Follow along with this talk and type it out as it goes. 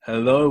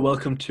Hello,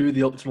 welcome to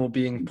the Optimal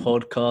Being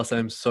podcast.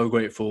 I'm so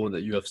grateful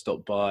that you have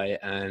stopped by,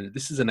 and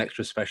this is an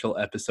extra special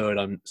episode.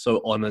 I'm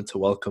so honored to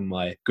welcome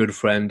my good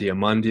friend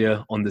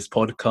Diamandia on this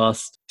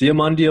podcast.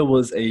 Diamandia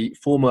was a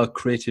former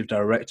creative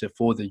director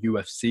for the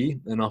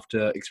UFC, and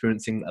after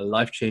experiencing a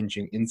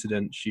life-changing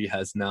incident, she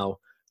has now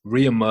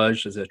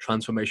re-emerged as a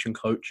transformation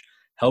coach,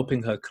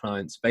 helping her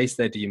clients face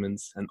their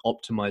demons and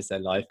optimize their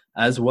life,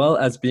 as well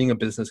as being a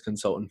business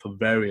consultant for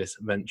various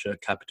venture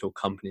capital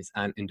companies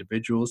and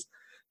individuals.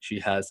 She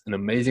has an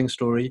amazing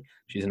story.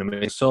 She's an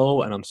amazing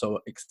soul, and I'm so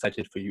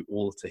excited for you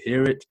all to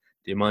hear it.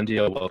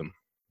 Diamandia, welcome.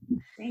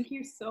 Thank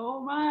you so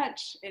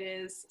much. It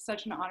is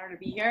such an honor to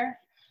be here.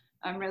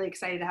 I'm really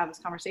excited to have this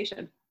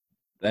conversation.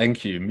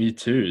 Thank you. Me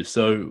too.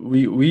 So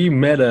we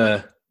met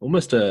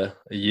almost a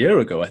year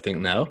ago, I think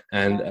now,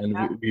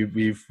 and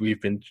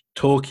we've been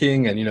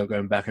talking and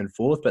going back and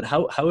forth. But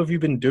how have you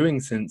been doing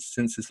since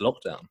this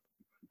lockdown?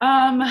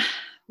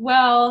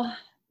 Well,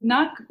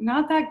 not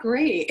that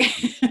great.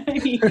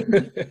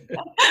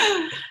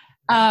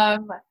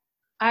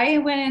 I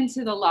went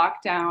into the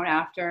lockdown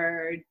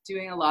after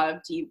doing a lot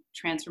of deep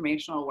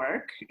transformational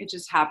work. It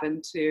just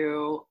happened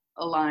to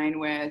align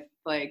with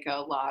like a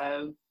lot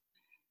of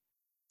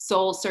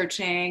soul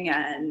searching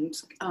and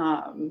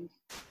a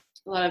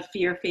lot of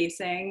fear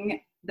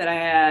facing that I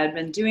had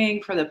been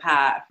doing for the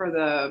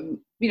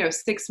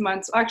 6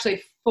 months,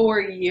 actually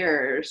 4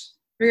 years,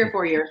 3 or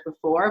 4 years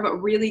before, but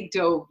really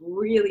dove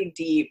really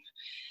deep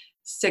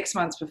 6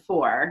 months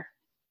before.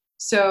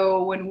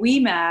 So when we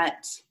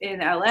met in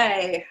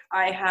LA,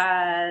 I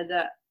had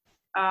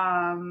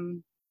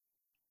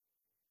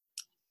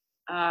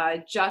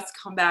just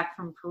come back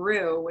from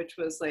Peru, which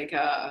was like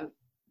a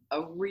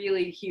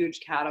really huge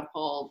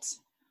catapult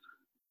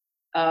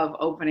of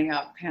opening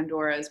up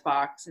Pandora's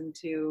box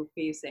into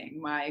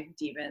facing my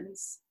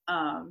demons.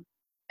 And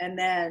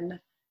then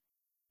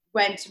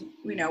went to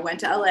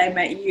LA,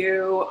 met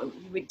you.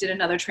 We did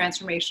another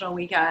transformational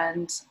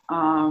weekend.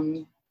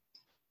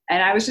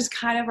 And I was just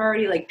kind of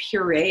already like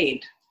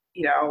pureed,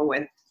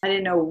 with, I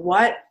didn't know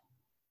what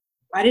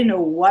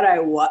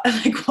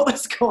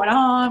was going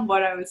on,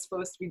 what I was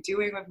supposed to be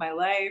doing with my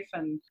life.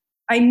 And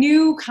I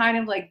knew kind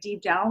of like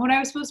deep down what I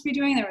was supposed to be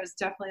doing. There was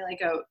definitely like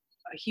a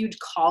huge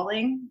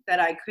calling that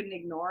I couldn't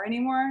ignore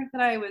anymore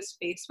that I was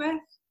faced with.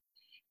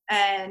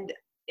 And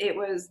it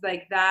was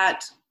like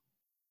that.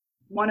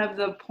 One of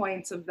the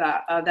points of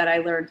that I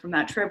learned from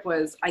that trip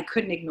was I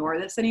couldn't ignore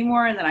this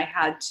anymore, and that I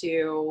had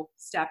to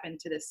step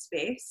into this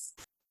space.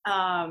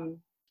 And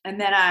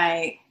then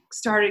I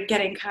started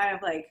getting kind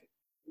of like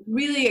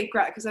really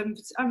aggressive,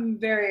 because I'm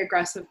very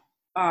aggressive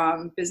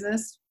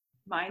business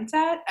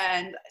mindset,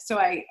 and so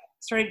I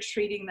started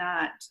treating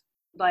that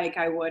like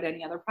I would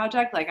any other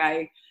project. Like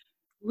I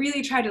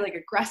really tried to like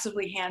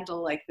aggressively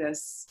handle like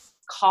this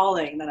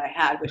calling that I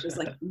had, which is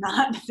like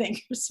not the thing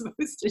you're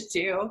supposed to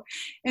do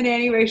in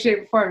any way,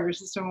 shape, or form. It was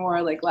just to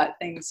more like let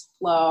things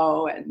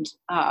flow and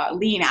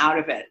lean out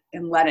of it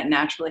and let it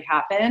naturally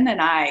happen. And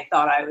I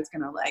thought I was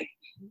gonna like,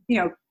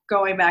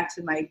 going back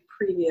to my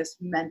previous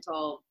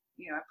mental,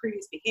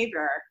 previous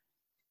behavior,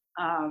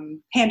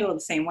 handle it the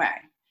same way.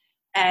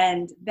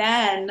 And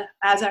then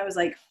as I was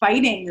like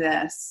fighting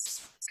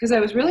this, because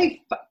I was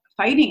really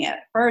fighting it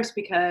at first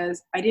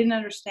because I didn't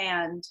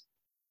understand.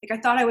 Like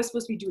I thought I was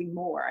supposed to be doing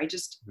more. I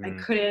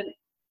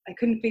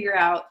couldn't figure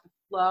out the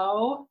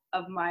flow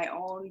of my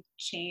own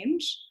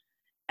change.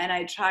 And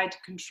I tried to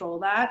control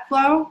that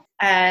flow,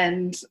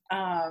 and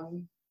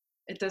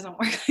it doesn't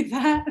work like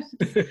that.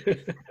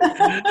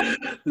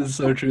 This is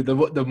so true.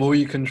 The more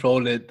you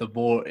control it, the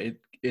more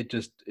it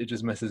just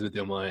messes with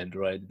your mind,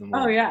 right? The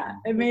more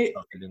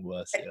getting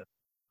worse. Yeah.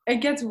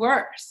 It gets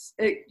worse.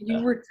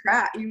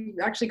 You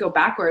actually go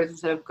backwards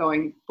instead of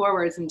going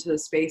forwards into the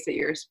space that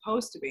you're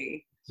supposed to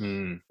be.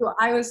 So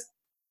I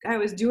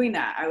was doing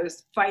that. I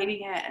was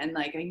fighting it, and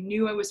like I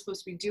knew I was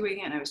supposed to be doing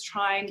it, and I was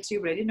trying to,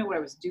 but I didn't know what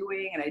I was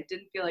doing, and I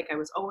didn't feel like I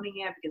was owning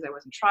it because I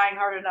wasn't trying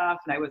hard enough,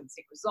 and I wasn't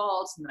seeing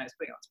results, and then I was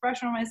putting all this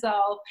pressure on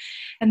myself.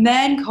 And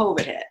then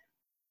COVID hit.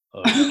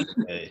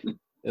 Okay.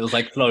 It was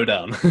like flow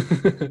down.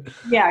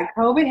 Yeah,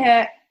 COVID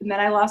hit, and then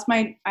I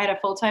had a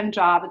full-time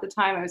job at the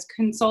time. I was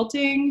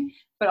consulting,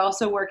 but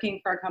also working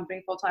for a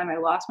company full-time. I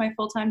lost my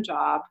full-time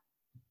job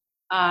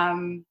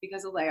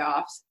because of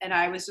layoffs. And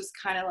I was just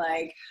kind of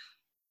like,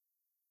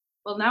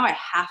 well, now I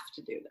have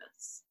to do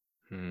this.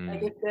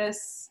 Like if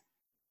this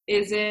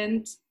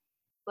isn't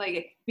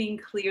like being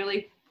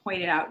clearly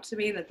pointed out to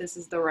me that this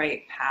is the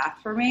right path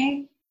for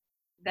me,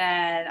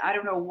 then I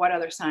don't know what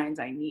other signs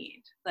I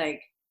need.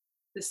 Like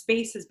the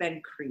space has been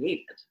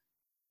created.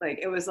 Like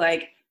it was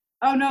like,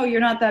 oh no,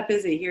 you're not that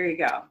busy. Here you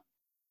go.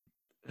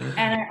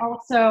 And I've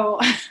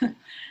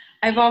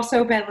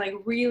also been like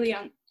really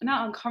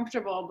not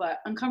uncomfortable, but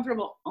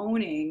uncomfortable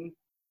owning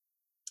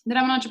that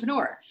I'm an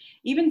entrepreneur.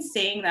 Even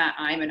saying that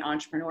I'm an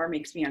entrepreneur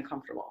makes me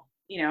uncomfortable,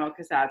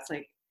 because that's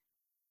like,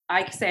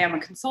 I say I'm a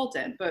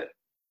consultant, but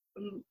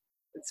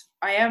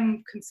I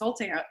am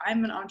consulting.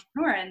 I'm an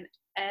entrepreneur,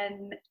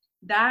 and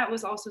that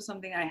was also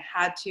something I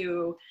had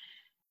to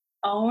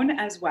own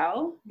as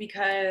well,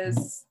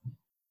 because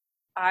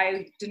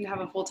I didn't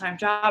have a full-time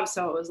job.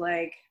 So it was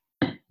like,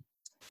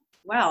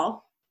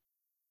 well,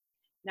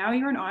 now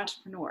you're an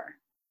entrepreneur.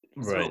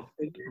 Right. So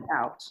figure it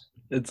out.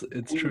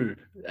 It's true.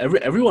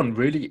 Everyone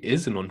really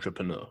is an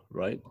entrepreneur,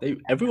 right?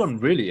 Everyone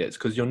really is,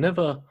 because you're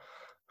never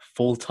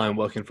full-time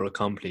working for a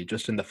company,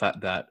 just in the fact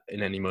that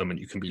in any moment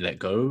you can be let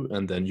go,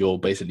 and then you're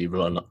basically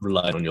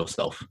relying on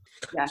yourself.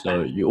 Yes.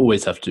 So you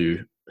always have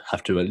to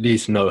at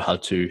least know how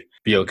to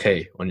be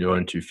okay on your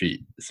own 2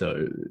 feet.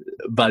 So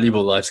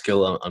valuable life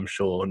skill, I'm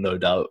sure, no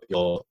doubt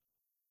you're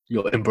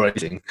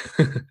embracing.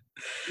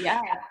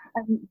 Yeah.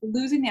 And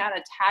losing that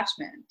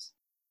attachment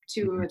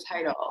to a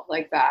title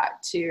like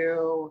that,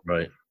 to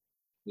Right.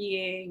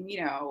 being,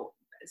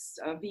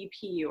 a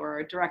VP or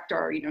a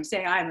director,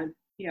 saying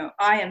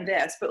I am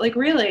this, but like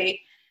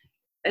really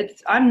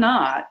I'm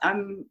not.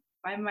 I'm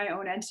my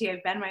own entity.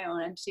 I've been my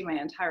own entity my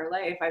entire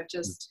life. I've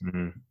just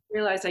Mhm.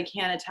 realized I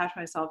can't attach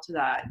myself to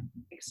that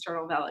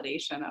external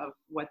validation of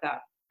what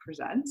that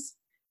presents.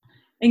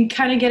 And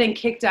kind of getting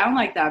kicked down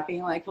like that,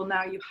 being like, well,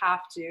 now you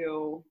have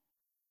to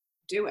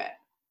do it.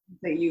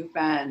 That you've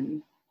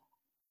been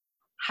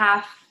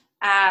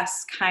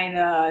half-ass kind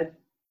of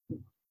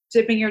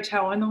dipping your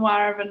toe in the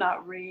water, but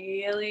not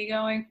really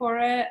going for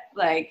it.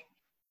 Like,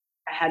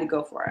 I had to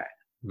go for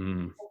it.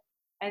 Mm.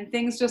 And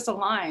things just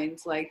aligned,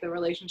 like the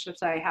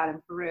relationships I had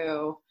in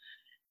Peru.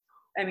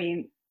 I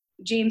mean,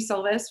 James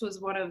Silvis was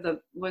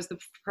the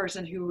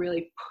person who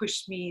really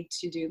pushed me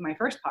to do my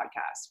first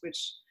podcast,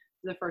 which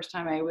was the first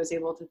time I was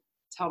able to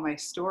tell my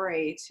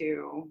story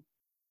to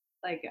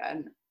like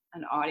an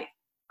audience,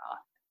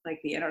 like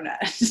the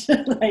internet,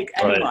 like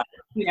anyone,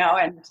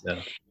 Right. and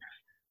Yeah.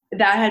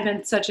 that had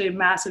been such a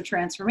massive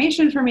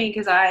transformation for me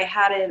because I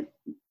hadn't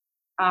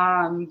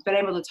been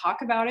able to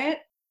talk about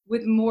it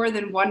with more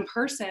than one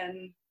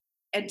person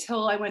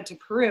until I went to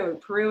Peru.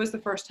 Peru was the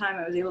first time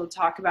I was able to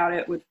talk about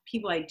it with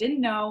people I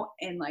didn't know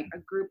in like a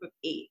group of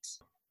 8.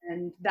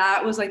 And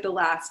that was like the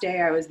last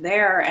day I was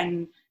there.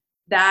 And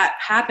that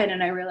happened.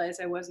 And I realized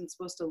I wasn't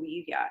supposed to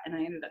leave yet. And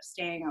I ended up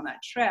staying on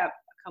that trip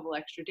a couple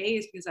extra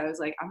days because I was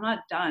like, I'm not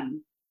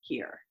done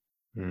here.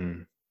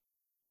 Mm.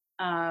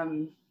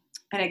 And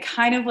it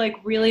kind of like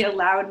really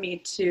allowed me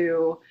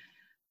to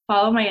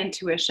follow my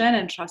intuition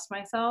and trust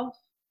myself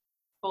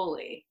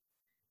fully.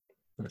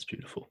 That's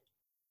beautiful.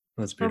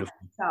 That's For beautiful.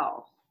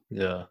 myself,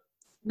 Yeah.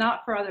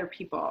 not for other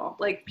people.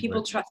 Like people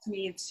Right. trust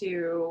me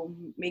to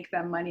make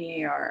them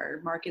money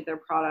or market their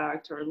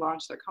product or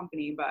launch their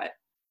company, but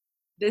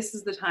this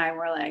is the time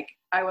where like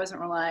I wasn't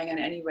relying on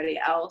anybody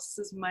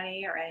else's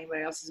money or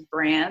anybody else's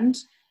brand.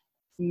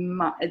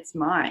 It's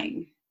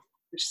mine,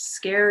 which is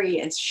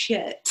scary as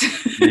shit.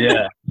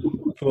 Yeah.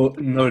 Well,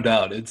 no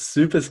doubt. It's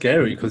super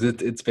scary because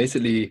it's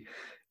basically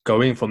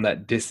going from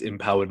that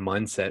disempowered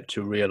mindset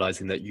to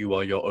realizing that you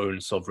are your own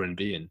sovereign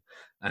being.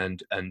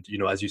 And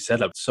as you said,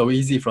 it's so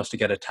easy for us to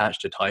get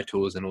attached to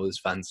titles and all this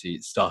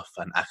fancy stuff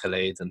and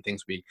accolades and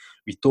things we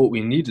thought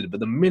we needed. But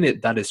the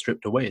minute that is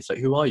stripped away, it's like,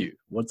 who are you?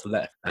 What's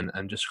left?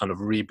 And just kind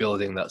of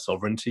rebuilding that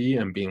sovereignty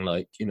and being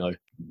like,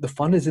 the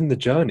fun is in the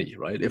journey,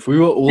 right? If we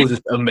were all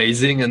just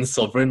amazing and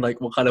sovereign, like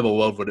what kind of a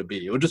world would it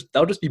be? That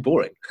would just be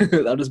boring.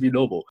 That would just be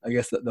normal. I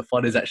guess that the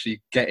fun is actually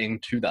getting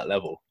to that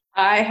level.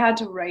 I had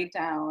to write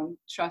down,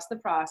 trust the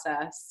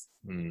process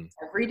Mm.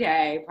 every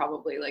day,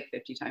 probably like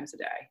 50 times a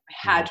day. I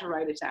had to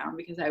write it down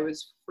because I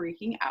was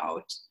freaking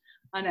out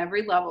on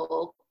every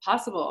level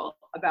possible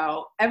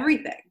about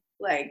everything.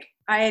 Like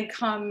I had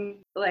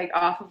come like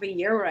off of a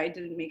year where I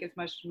didn't make as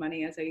much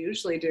money as I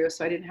usually do.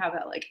 So I didn't have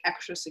that like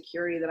extra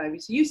security that I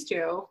was used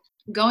to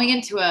going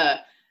into a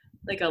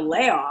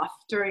layoff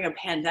during a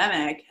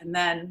pandemic.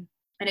 And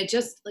it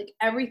just like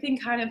everything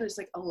kind of was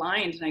like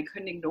aligned and I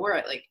couldn't ignore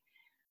it. Like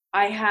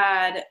I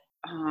had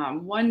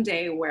one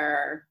day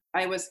where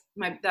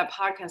that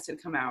podcast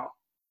had come out,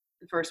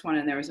 the first one,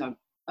 and there was an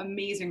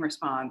amazing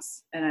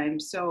response. And I'm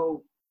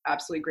so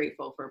absolutely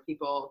grateful for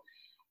people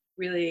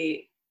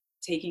really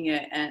taking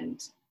it and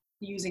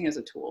using it as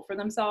a tool for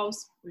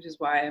themselves, which is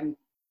why I'm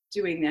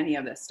doing any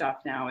of this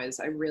stuff now. Is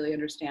I really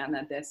understand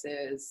that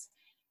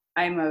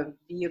I'm a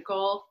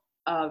vehicle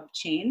of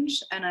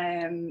change,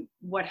 and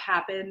what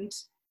happened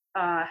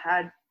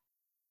had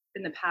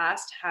in the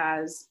past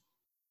has.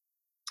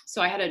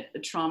 So I had a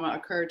trauma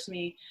occur to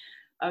me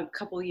a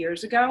couple of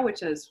years ago, which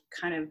has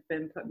kind of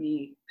put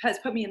me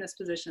in this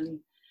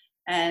position.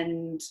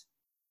 And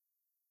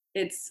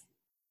it's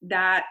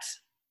that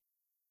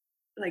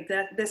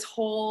this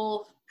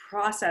whole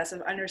process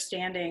of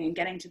understanding and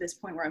getting to this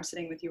point where I'm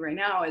sitting with you right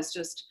now is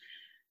just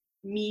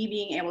me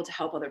being able to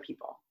help other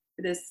people.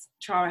 This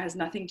trauma has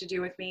nothing to do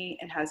with me.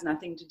 It has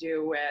nothing to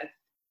do with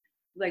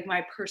like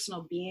my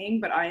personal being,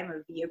 but I am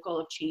a vehicle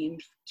of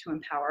change to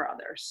empower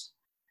others.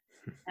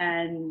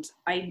 And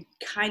I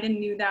kind of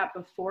knew that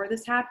before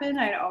this happened.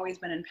 I'd always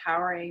been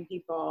empowering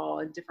people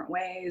in different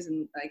ways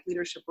and like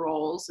leadership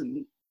roles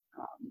and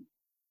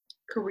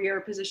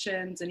career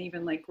positions and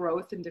even like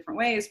growth in different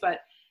ways. But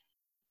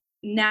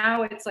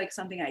now it's like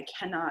something I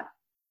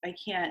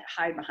can't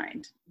hide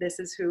behind. This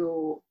is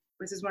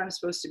what I'm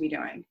supposed to be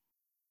doing.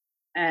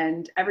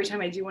 And every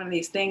time I do one of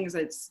these things,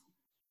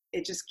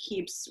 it just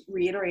keeps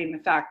reiterating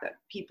the fact that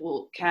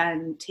people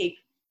can take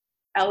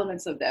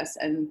elements of this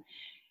and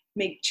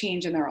make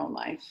change in their own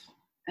life.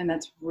 And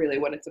that's really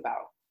what it's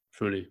about.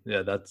 Truly,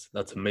 yeah,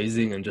 that's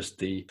amazing, and just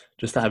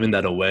having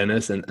that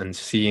awareness and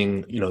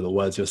seeing, you know, the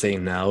words you're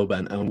saying now,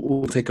 and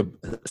we'll take a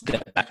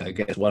step back, I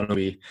guess. Why don't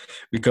we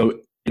go,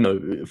 you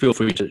know, feel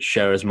free to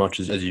share as much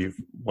as you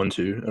want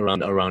to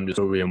around your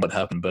story and what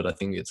happened, but I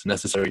think it's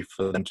necessary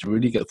for them to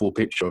really get a full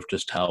picture of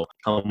just how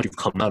much you've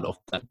come out of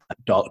that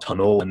dark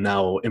tunnel and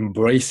now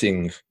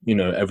embracing, you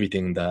know,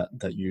 everything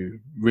that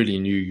you really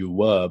knew you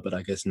were, but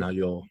I guess now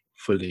you're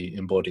fully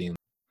embodying.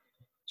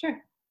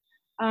 Sure.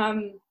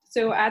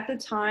 So at the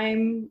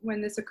time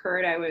when this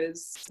occurred, I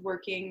was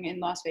working in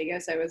Las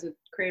Vegas. I was a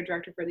creative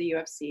director for the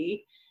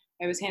UFC.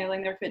 I was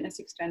handling their fitness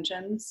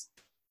extensions.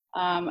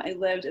 I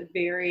lived a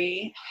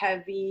very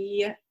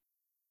heavy,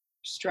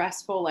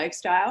 stressful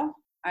lifestyle.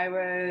 I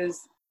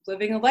was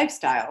living a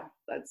lifestyle.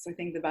 That's, I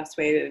think, the best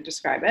way to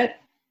describe it.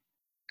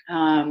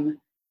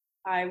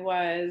 I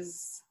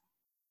was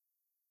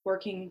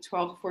working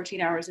 12 to 14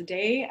 hours a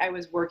day. I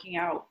was working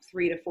out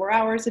 3 to 4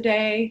 hours a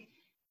day.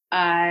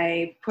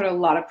 I put a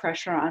lot of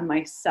pressure on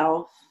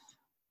myself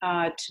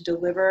to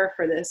deliver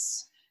for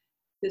this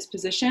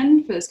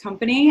position, for this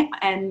company.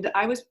 And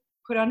I was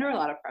put under a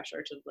lot of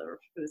pressure to deliver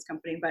for this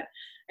company, but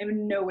I'm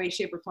in no way,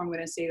 shape, or form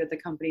going to say that the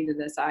company did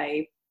this.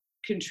 I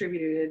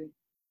contributed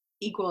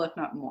equal, if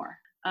not more,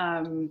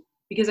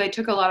 because I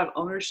took a lot of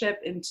ownership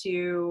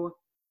into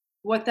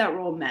what that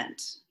role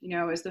meant. You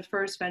know, as the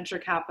first venture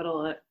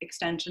capital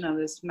extension of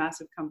this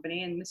massive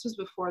company, and this was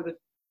before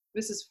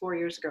this is 4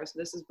 years ago, so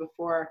this is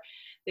before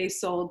they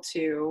sold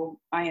to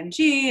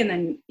IMG and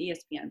then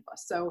ESPN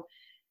Plus. So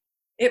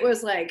it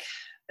was like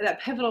that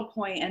pivotal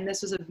point, and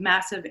this was a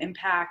massive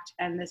impact,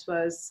 and this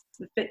was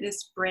the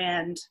fitness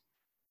brand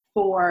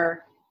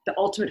for the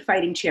Ultimate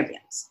Fighting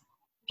Champions.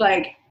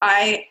 Like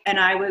I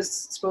was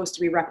supposed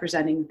to be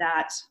representing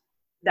that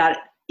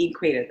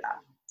equated that.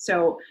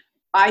 So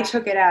I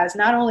took it as,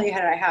 not only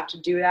had I have to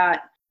do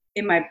that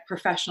in my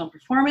professional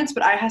performance,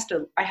 but I had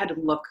to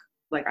look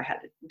like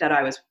that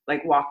I was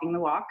like walking the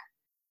walk.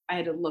 I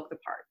had to look the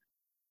part.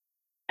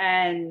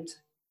 And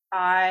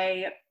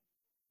I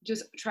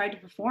just tried to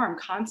perform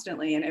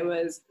constantly. And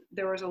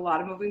there was a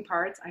lot of moving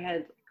parts. I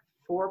had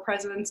 4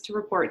 presidents to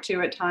report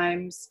to at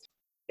times.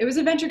 It was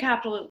a venture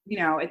capital, you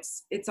know,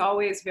 it's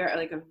always very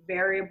like a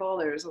variable.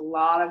 There's a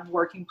lot of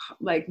working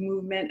like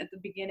movement at the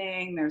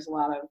beginning. There's a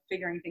lot of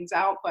figuring things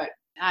out, but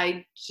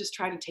I just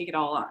tried to take it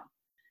all on.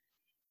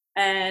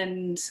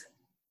 And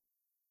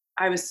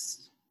I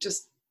was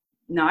just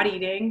not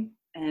eating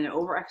and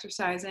over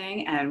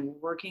exercising and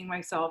working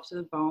myself to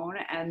the bone,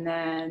 and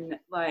then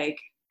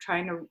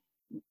trying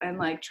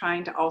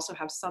to also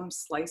have some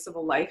slice of a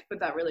life, but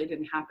that really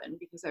didn't happen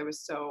because I was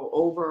so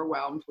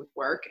overwhelmed with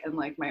work and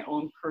like my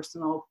own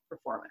personal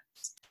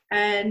performance.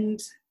 And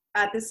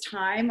at this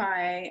time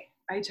I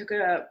took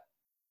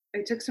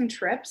some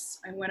trips.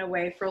 I went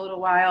away for a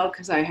little while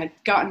because I had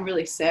gotten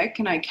really sick,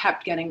 and I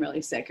kept getting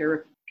really sick. I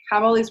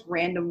have all these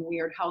random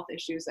weird health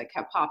issues that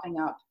kept popping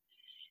up,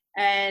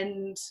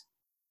 and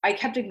I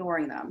kept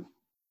ignoring them,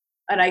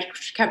 and I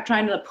kept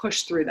trying to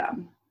push through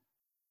them.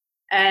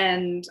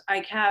 And I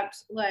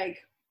kept like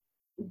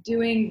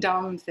doing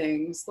dumb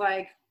things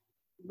like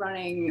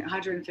running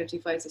 150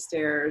 flights of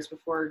stairs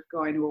before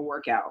going to a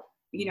workout.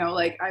 You know,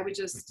 like I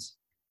just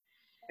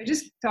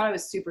thought I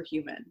was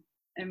superhuman,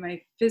 and my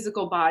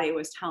physical body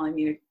was telling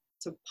me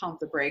to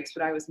pump the brakes,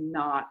 but I was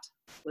not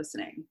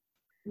listening.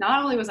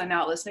 Not only was I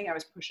not listening, I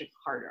was pushing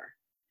harder.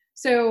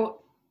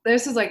 So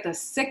this is like the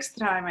 6th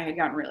time I had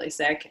gotten really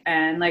sick,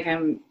 and like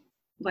I'm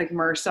like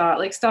MRSA,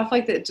 like stuff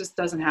like that just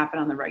doesn't happen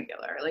on the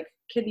regular. Like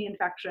kidney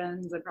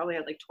infections, I probably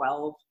had like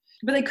 12,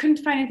 but they couldn't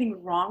find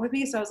anything wrong with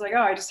me. So I was like,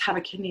 oh, I just have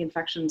a kidney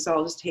infection, so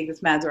I'll just take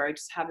this meds, or I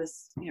just have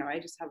this, you know, I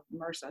just have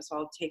MRSA, so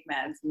I'll take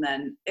meds. And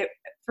then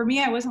for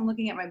me, I wasn't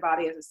looking at my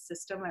body as a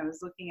system. I was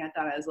looking at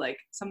that as like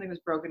something was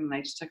broken and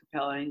I just took a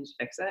pill and I need to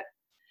fix it,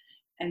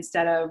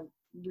 instead of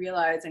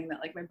realizing that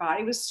like my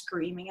body was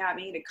screaming at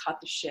me to cut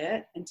the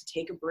shit and to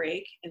take a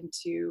break and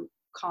to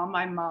calm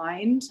my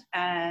mind.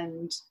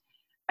 And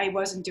I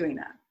wasn't doing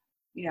that.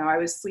 You know, I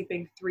was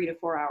sleeping 3 to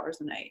 4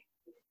 hours a night,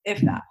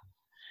 if that.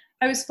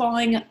 I was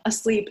falling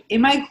asleep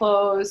in my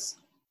clothes,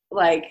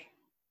 like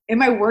in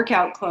my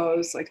workout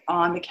clothes, like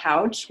on the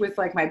couch with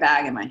like my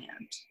bag in my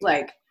hand,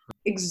 like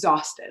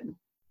exhausted.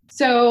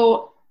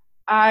 So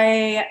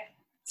I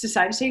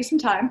decided to take some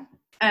time,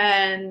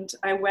 and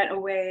I went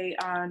away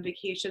on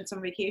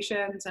some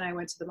vacations, and I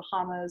went to the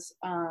Bahamas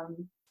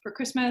for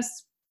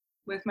Christmas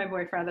with my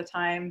boyfriend at the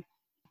time.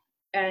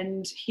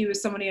 And he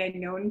was somebody I'd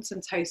known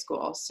since high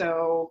school.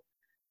 So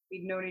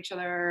we'd known each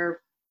other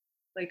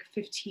like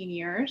 15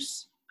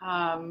 years.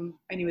 I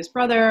knew his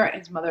brother.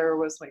 His mother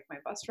was like my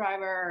bus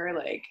driver.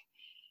 Like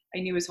I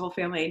knew his whole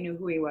family. I knew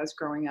who he was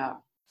growing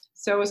up.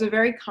 So it was a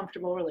very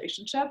comfortable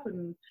relationship.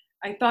 And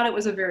I thought it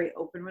was a very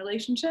open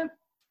relationship,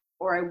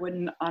 or I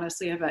wouldn't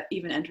honestly have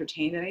even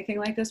entertained anything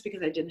like this,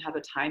 because I didn't have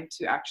the time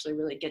to actually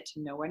really get to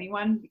know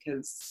anyone,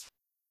 because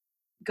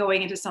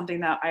going into something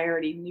that I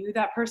already knew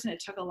that person, it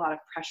took a lot of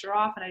pressure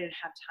off, and I didn't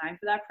have time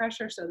for that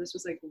pressure. So this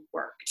was like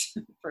worked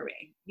for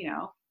me, you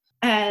know?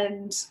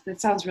 And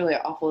it sounds really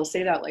awful to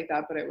say that like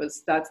that, but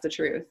that's the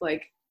truth.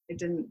 Like it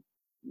didn't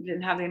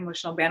have the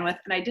emotional bandwidth,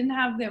 and I didn't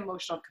have the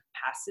emotional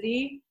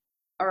capacity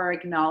or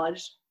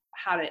acknowledge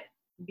how to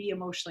be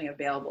emotionally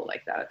available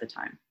like that at the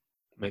time.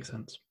 Makes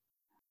sense.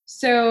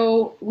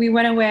 So we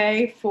went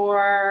away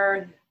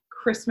for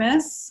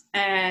Christmas,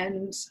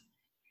 and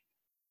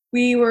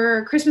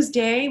Christmas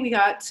Day, we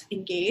got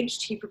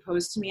engaged. He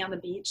proposed to me on the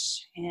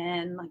beach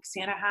in like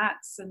Santa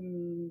hats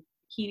and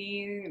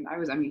bikini. He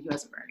wasn't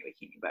wearing a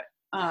bikini,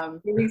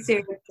 but really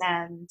safe,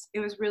 and it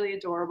was really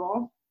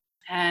adorable.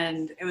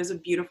 And it was a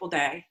beautiful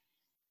day.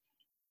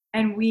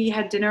 And we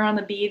had dinner on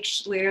the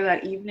beach later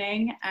that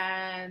evening,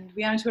 and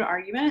we got into an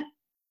argument,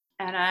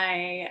 and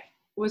I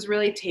was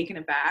really taken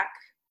aback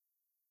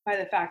by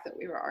the fact that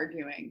we were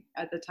arguing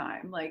at the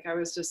time. Like, I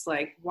was just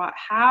like, what,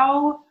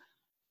 how?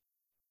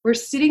 We're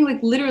sitting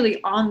like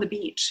literally on the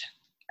beach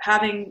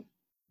having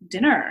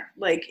dinner,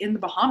 like in the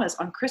Bahamas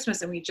on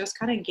Christmas, and we just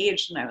got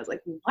engaged. And I was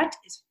like, what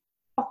is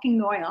fucking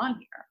going on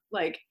here?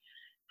 Like,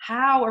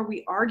 how are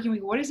we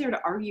arguing? What is there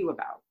to argue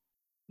about?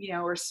 You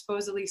know, we're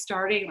supposedly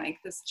starting like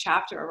this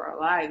chapter of our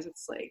lives.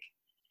 It's like,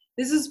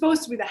 this is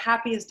supposed to be the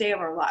happiest day of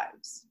our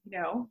lives, you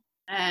know?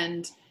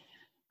 And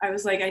I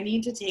was like, I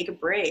need to take a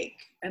break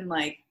and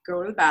like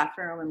go to the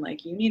bathroom, and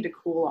like, you need to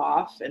cool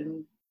off,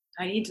 and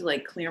I need to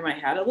like clear my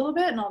head a little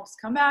bit, and I'll just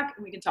come back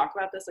and we can talk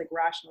about this like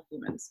rational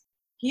humans.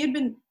 He had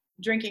been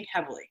drinking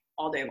heavily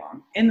all day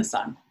long in the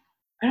sun.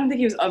 I don't think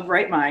he was of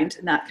right mind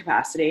in that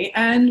capacity.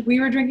 And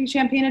we were drinking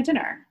champagne at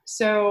dinner.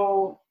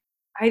 So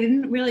I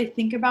didn't really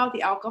think about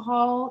the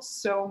alcohol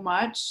so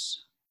much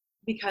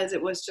because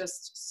it was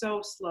just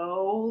so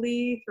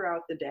slowly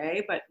throughout the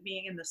day, but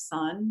being in the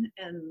sun,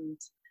 and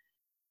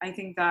I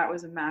think that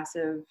was a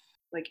massive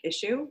like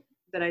issue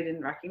that I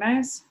didn't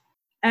recognize.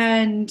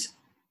 And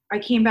I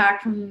came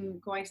back from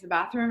going to the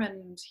bathroom,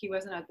 and he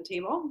wasn't at the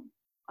table.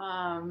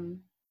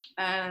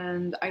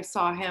 And I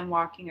saw him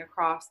walking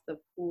across the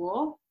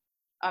pool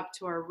up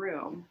to our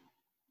room.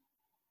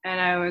 And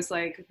I was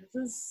like, this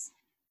is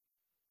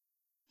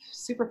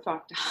super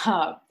fucked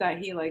up that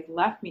he like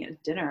left me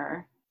at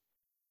dinner,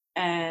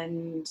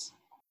 and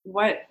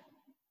what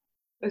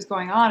was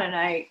going on. And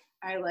I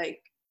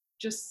like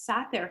just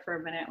sat there for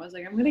a minute, was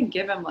like, I'm gonna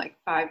give him like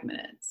 5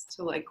 minutes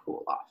to like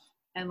cool off.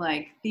 And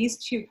like these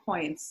 2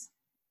 points,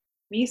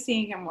 me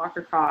seeing him walk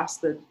across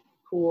the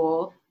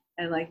pool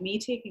and like me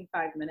taking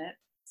 5 minutes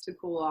to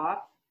cool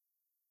off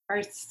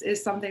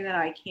is something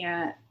that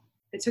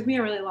it took me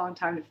a really long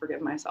time to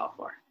forgive myself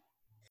for.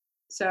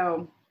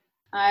 So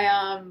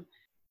I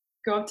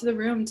go up to the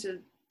room to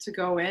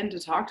go in to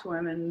talk to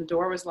him, and the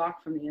door was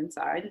locked from the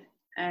inside.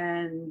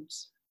 And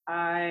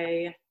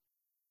I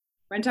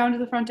went down to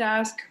the front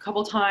desk a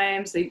couple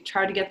times. They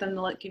tried to get them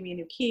to give me a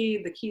new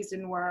key. The keys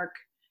didn't work.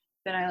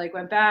 Then I like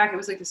went back. It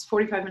was like this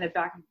 45-minute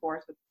back and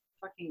forth with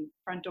the fucking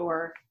front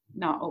door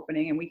not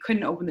opening, and we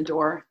couldn't open the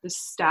door. The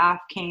staff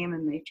came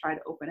and they tried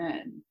to open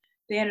it. And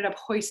they ended up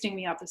hoisting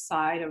me up the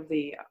side of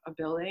a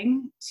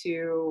building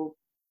to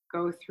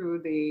go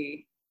through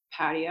the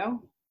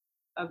patio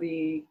of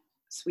the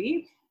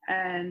suite.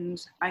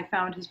 And I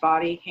found his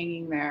body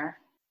hanging there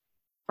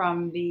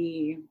from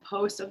the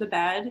post of the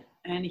bed,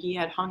 and he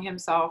had hung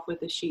himself with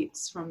the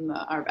sheets from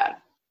our bed.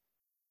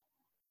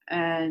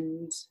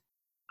 And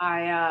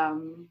I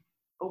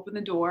opened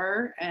the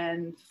door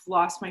and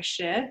lost my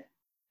shit,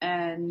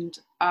 and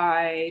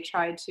I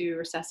tried to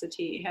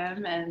resuscitate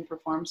him and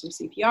perform some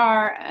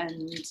CPR.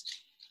 And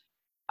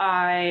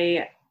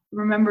I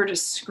remember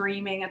just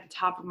screaming at the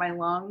top of my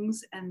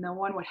lungs, and no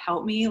one would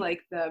help me.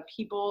 Like the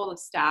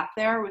staff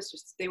there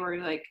they were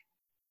like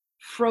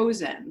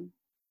frozen.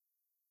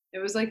 It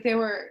was like they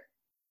were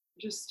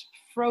just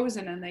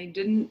frozen, and they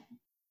didn't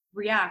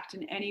react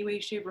in any way,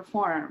 shape, or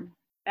form.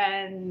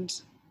 And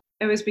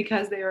it was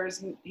because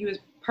he was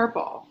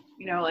purple,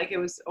 you know, like it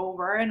was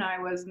over, and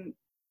I wasn't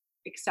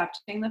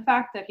accepting the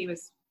fact that he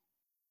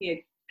had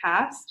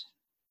passed.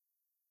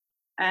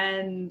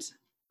 And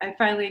I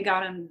finally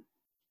got him,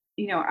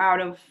 you know,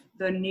 out of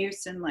the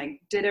noose, and like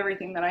did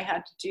everything that I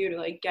had to do to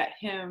like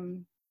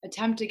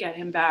attempt to get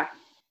him back,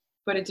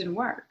 but it didn't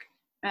work.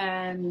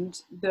 And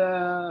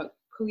the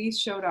police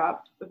showed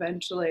up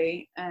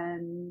eventually,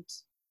 and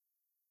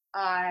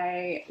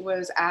I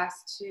was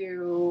asked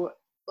to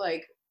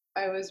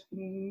I was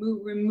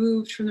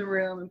removed from the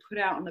room and put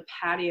out on the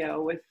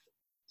patio with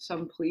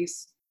some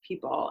police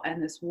people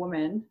and this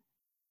woman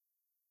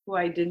who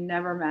I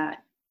never met.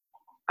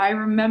 I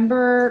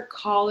remember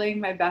calling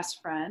my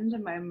best friend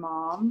and my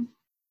mom,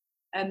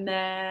 and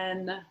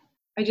then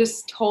I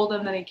just told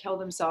them that he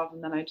killed himself,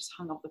 and then I just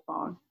hung up the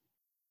phone.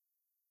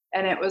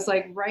 And it was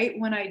like right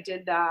when I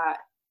did that,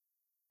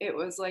 it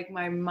was like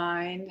my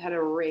mind had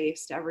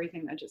erased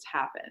everything that just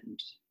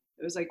happened.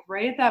 It was like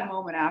right at that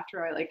moment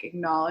after I like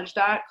acknowledged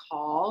that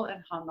call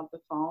and hung up the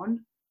phone,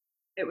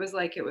 it was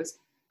like it was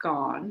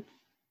gone,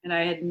 and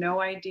I had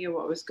no idea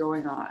what was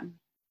going on.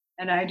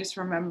 And I just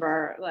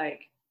remember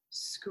like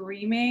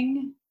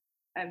screaming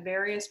at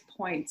various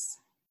points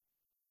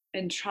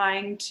and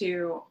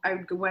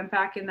I went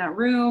back in that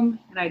room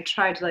and I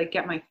tried to like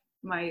get my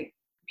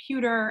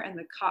computer, and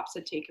the cops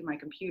had taken my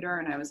computer,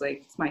 and I was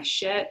like, it's my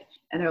shit.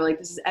 And they're like,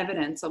 this is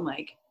evidence. I'm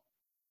like,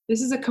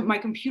 this is my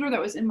computer that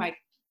was in my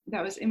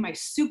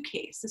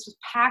suitcase. This was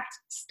packed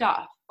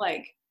stuff.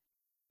 Like,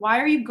 why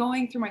are you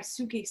going through my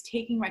suitcase,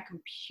 taking my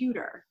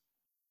computer?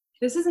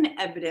 This isn't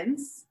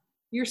evidence.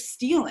 You're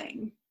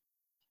stealing.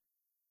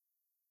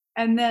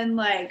 And then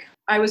like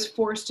I was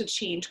forced to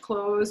change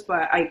clothes,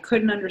 but I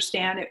couldn't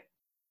understand it.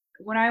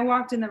 When I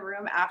walked in the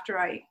room after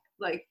I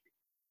like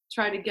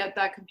tried to get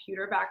that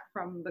computer back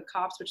from the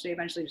cops, which they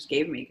eventually just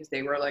gave me because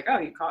they were like, oh,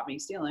 you caught me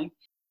stealing.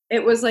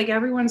 It was like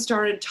everyone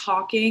started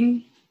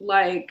talking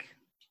like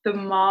the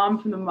mom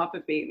from the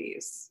Muppet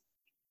Babies.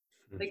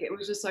 Like it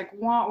was just like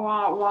wah,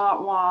 wah,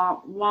 wah,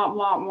 wah, wah,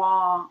 wah,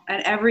 wah.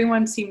 And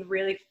everyone seemed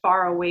really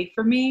far away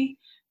from me.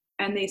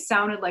 And they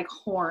sounded like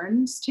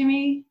horns to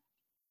me.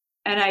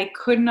 And I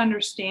couldn't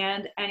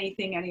understand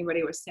anything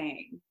anybody was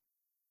saying.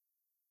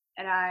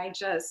 And I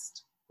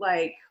just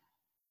like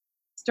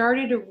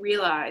started to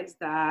realize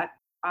that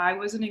I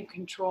wasn't in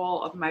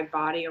control of my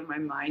body or my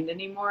mind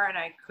anymore, and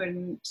I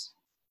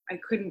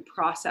couldn't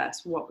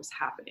process what was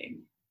happening.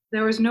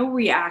 There was no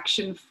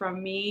reaction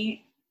from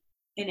me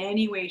in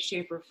any way,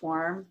 shape, or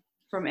form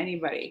from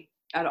anybody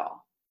at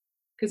all,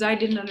 because I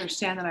didn't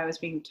understand that I was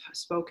being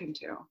spoken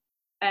to.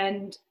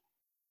 And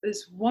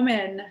this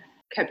woman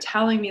kept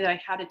telling me that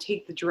I had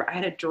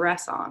a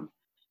dress on.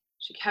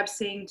 She kept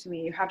saying to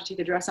me, you have to take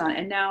the dress on.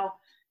 And now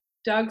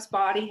Doug's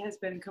body has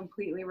been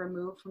completely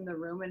removed from the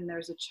room, and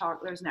there's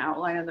an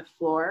outline on the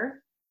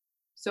floor.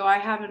 So I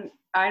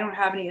don't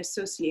have any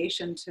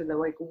association to the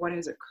like what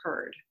has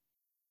occurred,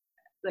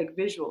 like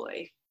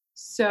visually.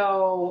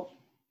 So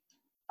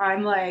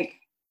I'm like,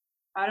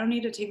 I don't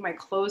need to take my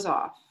clothes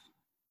off.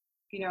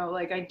 You know,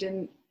 like I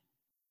didn't,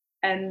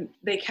 and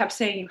they kept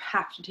saying you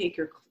have to take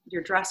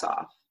your dress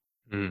off.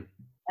 Mm.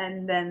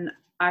 And then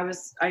I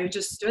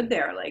just stood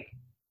there like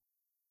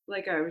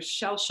I was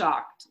shell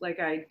shocked. Like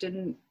it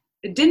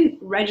didn't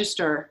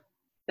register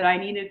that I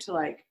needed to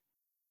like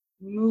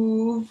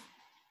move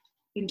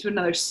into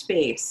another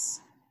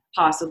space,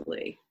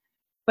 possibly.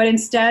 But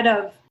instead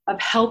of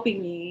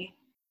helping me,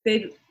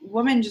 the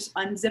woman just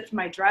unzipped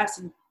my dress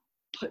and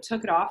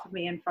took it off of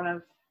me in front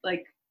of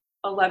like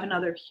 11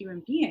 other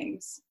human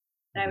beings.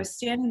 And I was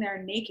standing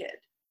there naked.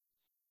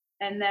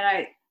 And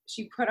then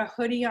she put a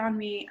hoodie on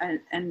me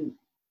and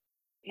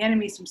handed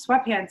me some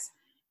sweatpants.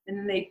 And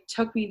then they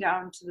took me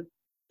down to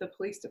the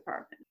police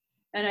department.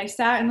 And I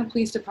sat in the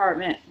police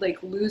department, like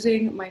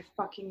losing my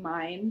fucking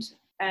mind.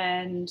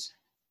 And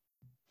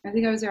I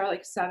think I was there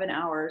like 7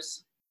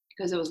 hours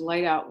because it was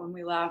light out when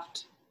we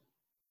left.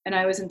 And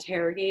I was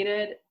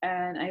interrogated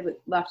and I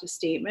left a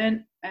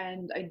statement,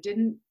 and I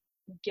didn't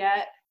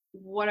get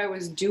what I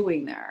was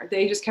doing there.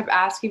 They just kept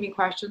asking me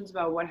questions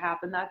about what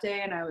happened that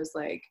day. And I was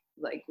like,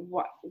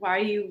 what, why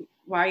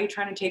are you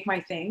trying to take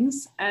my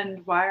things?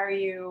 And why are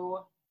you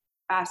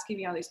asking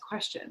me all these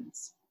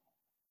questions?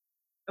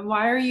 And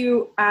why are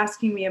you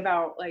asking me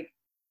about like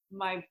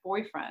my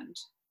boyfriend?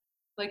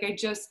 Like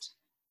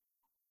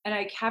and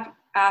I kept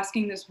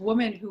asking this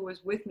woman who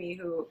was with me,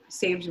 who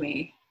saved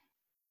me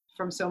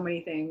from so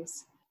many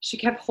things. She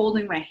kept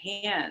holding my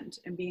hand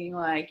and being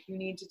like, you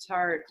need to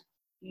talk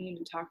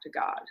to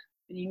God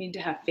and you need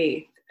to have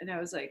faith. And I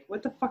was like,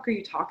 what the fuck are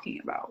you talking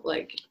about?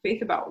 Like,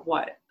 faith about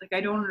what? Like,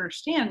 I don't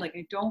understand. Like,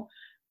 I don't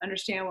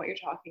understand what you're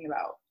talking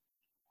about.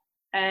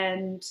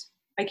 And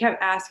I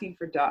kept asking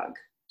for Doug.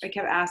 I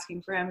kept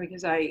asking for him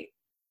because I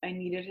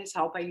needed his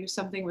help. I knew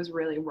something was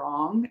really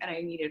wrong and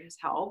I needed his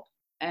help.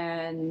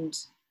 And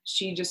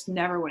she just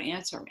never would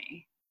answer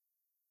me.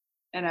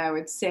 And I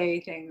would say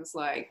things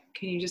like,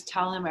 can you just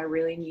tell him I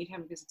really need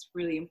him because it's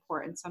really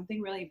important.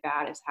 Something really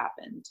bad has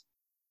happened.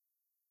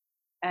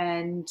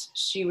 And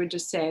she would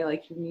just say,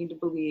 like, you need to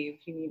believe,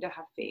 you need to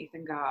have faith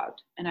in God.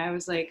 And I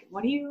was like,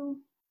 what are you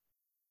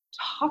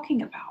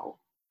talking about?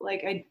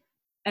 Like,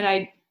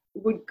 I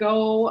would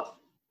go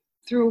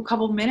through a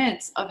couple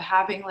minutes of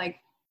having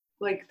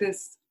like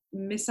this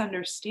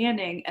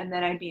misunderstanding, and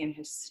then I'd be in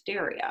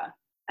hysteria.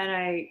 And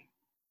I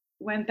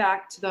went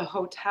back to the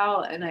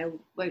hotel and I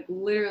like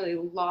literally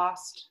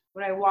lost.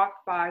 When I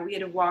walked by, we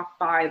had to walk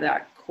by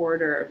that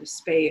corridor of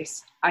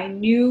space. I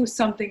knew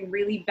something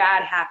really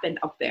bad happened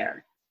up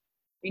there.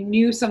 I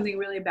knew something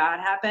really bad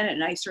happened,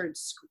 and I started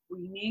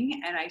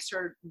screaming and I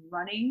started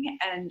running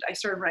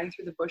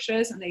through the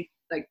bushes, and they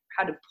like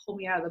had to pull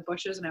me out of the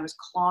bushes, and I was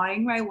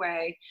clawing my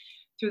way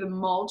through the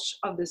mulch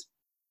of this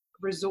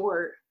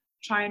resort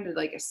trying to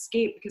like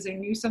escape because I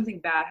knew something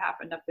bad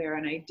happened up there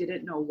and I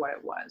didn't know what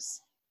it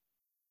was.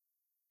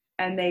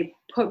 And they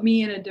put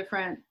me in a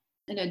different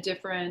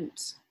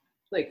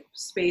like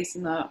space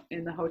in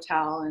the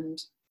hotel,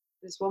 and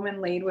this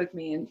woman laid with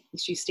me and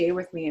she stayed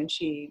with me, and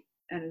she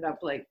ended up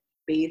like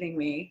bathing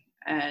me,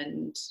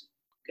 and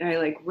I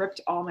like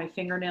ripped all my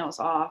fingernails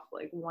off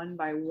like one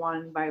by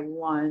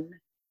one,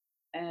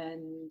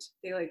 and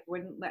they like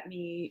wouldn't let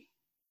me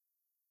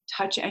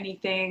touch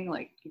anything,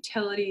 like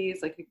utilities.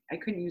 Like I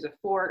couldn't use a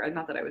fork.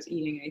 Not that I was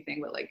eating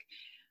anything, but like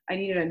I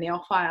needed a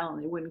nail file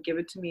and they wouldn't give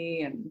it to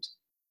me. And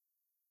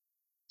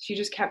she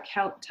just kept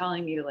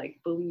telling me to like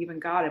believe in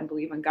God and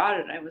believe in God.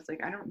 And I was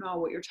like, I don't know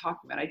what you're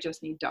talking about. I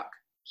just need Duck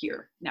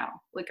here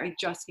now. Like I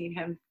just need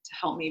him to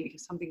help me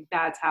because something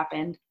bad's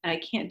happened and I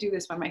can't do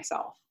this by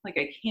myself. Like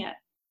I can't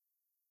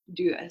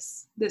do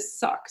this. This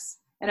sucks.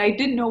 And I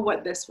didn't know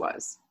what this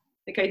was.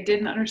 Like I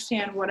didn't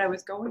understand what I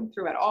was going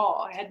through at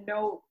all. I had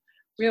no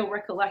real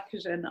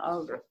recollection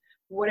of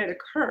what had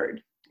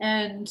occurred.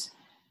 And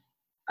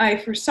I,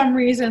 for some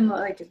reason,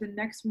 like the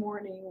next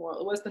morning, well,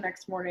 it was the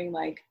next morning,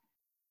 like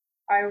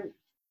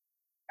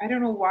I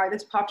don't know why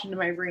this popped into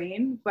my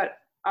brain, but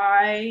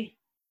I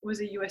was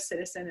a US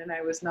citizen and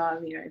I was not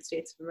in the United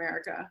States of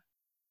America.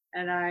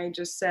 And I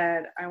just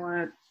said, I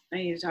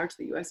need to talk to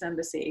the US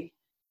Embassy.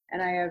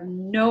 And I have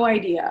no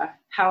idea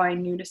how I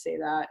knew to say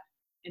that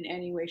in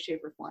any way,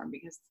 shape, or form,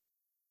 because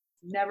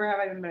never have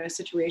I been in a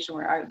situation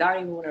where that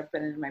even would have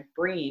been in my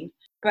brain.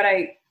 But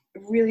I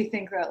really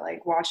think that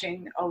like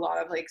watching a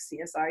lot of like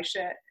CSI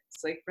shit,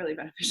 it's like really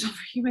beneficial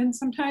for humans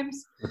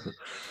sometimes.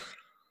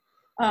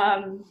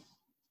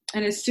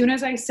 And as soon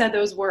as I said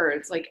those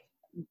words, like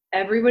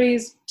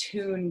everybody's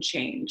tune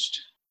changed.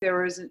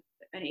 There was an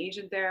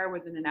agent there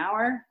within an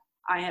hour.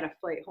 I had a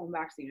flight home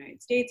back to the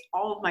United States.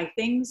 All of my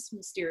things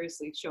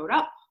mysteriously showed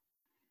up.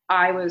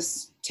 I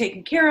was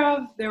taken care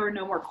of. There were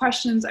no more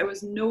questions. I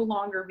was no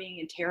longer being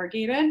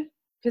interrogated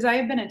because I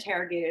had been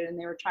interrogated and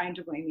they were trying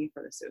to blame me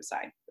for the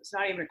suicide. It's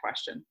not even a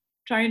question.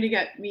 Trying to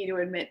get me to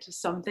admit to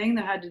something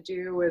that had to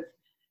do with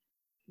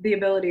the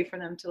ability for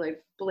them to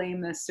like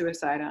blame this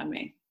suicide on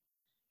me.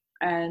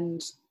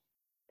 And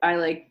I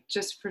like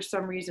just for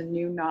some reason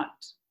knew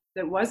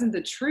that wasn't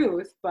the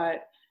truth,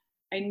 but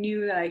I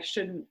knew that I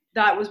shouldn't,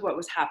 that was what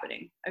was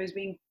happening. I was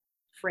being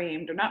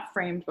framed, or not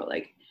framed, but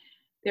like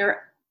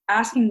they're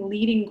asking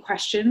leading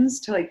questions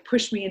to like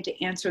push me into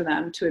answer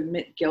them to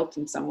admit guilt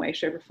in some way,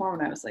 shape, or form.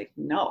 And I was like,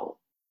 no,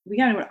 we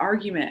got into an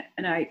argument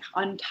and I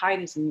untied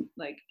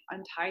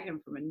him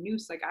from a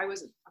noose. Like I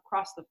was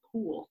across the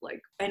pool,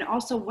 like, and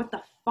also what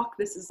the fuck,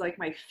 this is like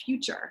my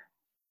future.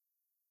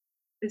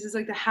 This is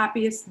like the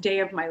happiest day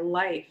of my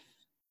life.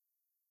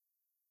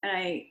 And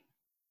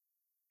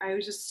I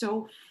was just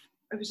so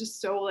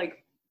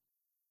like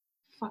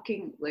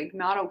fucking like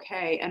not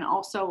okay. And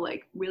also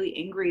like really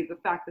angry at the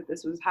fact that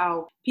this was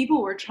how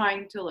people were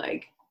trying to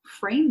like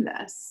frame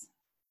this.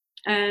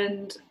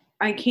 And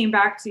I came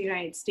back to the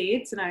United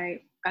States, and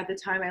at the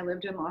time I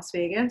lived in Las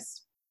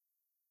Vegas,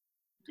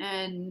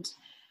 and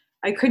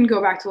I couldn't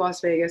go back to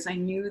Las Vegas. I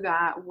knew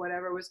that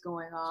whatever was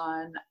going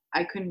on,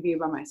 I couldn't be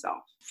by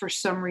myself. For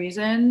some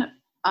reason,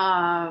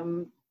 I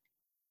own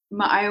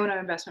an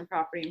investment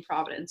property in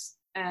Providence,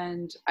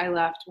 and I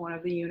left one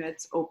of the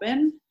units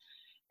open,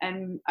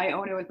 and I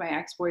own it with my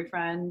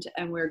ex-boyfriend,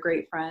 and we're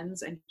great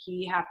friends. And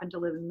he happened to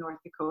live in North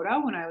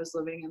Dakota when I was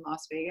living in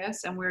Las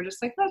Vegas. And we were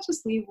just like, let's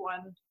just leave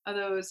one of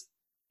those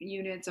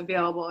units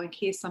available in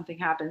case something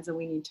happens and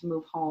we need to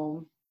move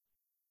home,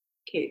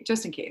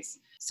 just in case.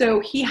 So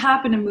he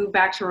happened to move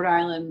back to Rhode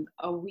Island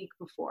a week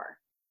before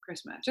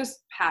Christmas, just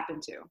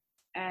happened to.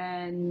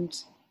 And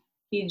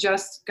he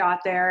just got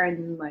there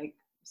and like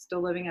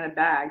still living out of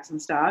bags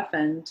and stuff.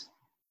 And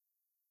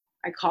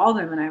I called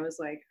him and I was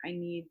like, I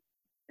need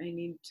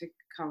to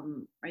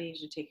come, I need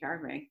you to take care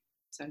of me,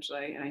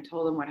 essentially. And I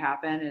told him what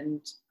happened,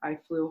 and I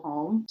flew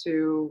home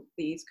to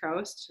the East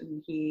Coast,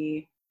 and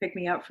he picked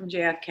me up from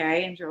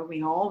JFK and drove me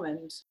home.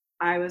 And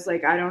I was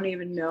like, I don't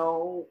even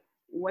know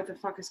what the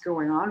fuck is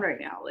going on right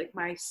now. Like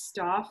my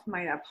stuff,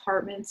 my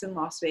apartment's in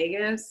Las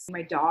Vegas,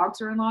 my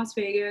dogs are in Las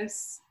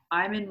Vegas,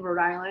 I'm in Rhode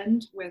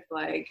Island with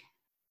like,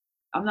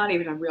 I'm not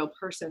even a real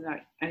person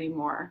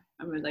anymore.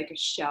 I'm in like a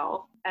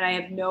shell, and I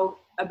have no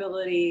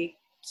ability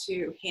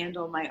to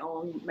handle my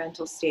own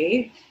mental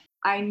state.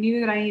 I knew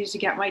that I needed to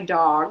get my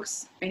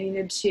dogs. I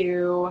needed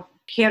to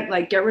get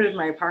rid of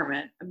my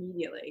apartment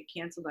immediately,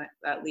 cancel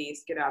that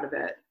lease, get out of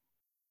it,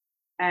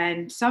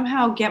 and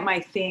somehow get my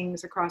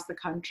things across the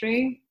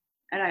country.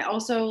 And I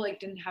also like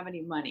didn't have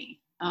any money.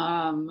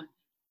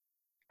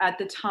 At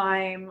the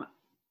time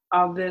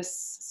of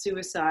this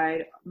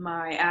suicide,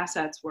 my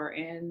assets were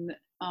in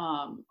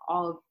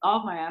all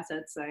of my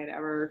assets that I'd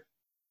ever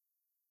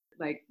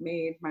like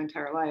made my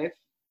entire life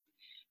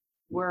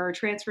were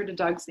transferred to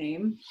Doug's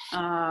name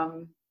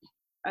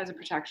as a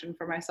protection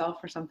for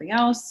myself for something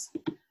else.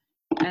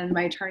 And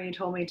my attorney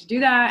told me to do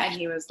that, and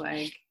he was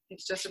like,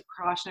 it's just a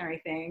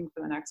precautionary thing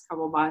for the next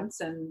couple of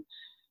months, and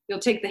you'll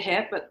take the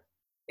hit, but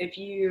if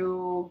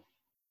you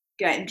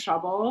get in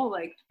trouble,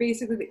 like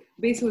basically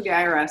the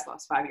IRS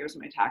lost 5 years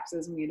of my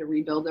taxes and we had to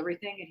rebuild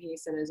everything. And he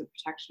said, as a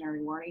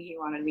protectionary warning, he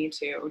wanted me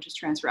to just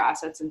transfer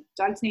assets in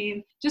Doug's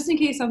name, just in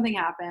case something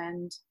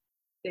happened,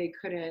 they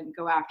couldn't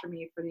go after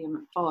me for the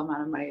full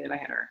amount of money that I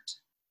had earned.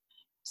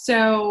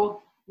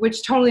 So,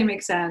 which totally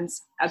makes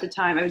sense. At the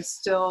time, I was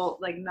still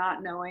like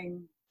not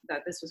knowing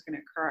that this was going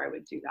to occur, I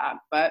would do that.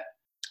 But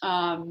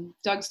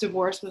Doug's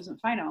divorce wasn't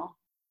final.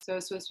 So it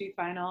was supposed to be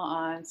final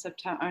on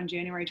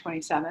January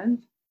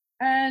 27th.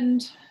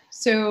 And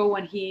so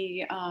when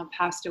he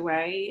passed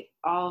away,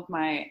 all of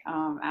my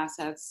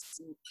assets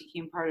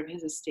became part of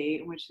his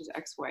estate, which his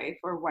ex-wife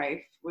or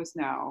wife was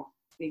now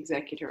the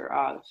executor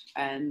of,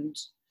 and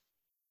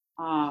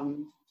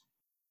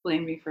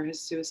blamed me for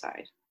his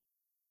suicide.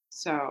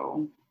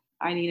 So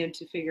I needed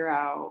to figure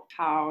out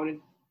how to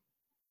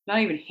not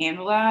even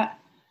handle that.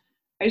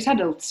 I just had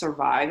to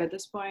survive at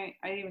this point.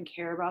 I didn't even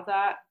care about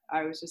that.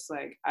 I was just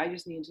like, I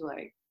just need to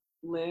like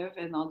live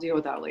and I'll deal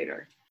with that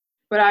later.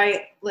 But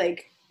I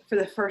like for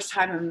the first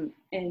time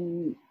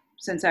in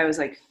since I was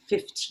like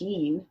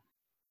 15,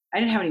 I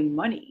didn't have any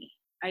money.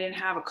 I didn't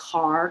have a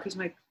car because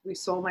we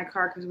sold my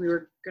car because we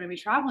were going to be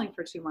traveling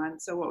for 2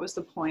 months. So what was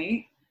the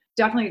point?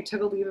 Definitely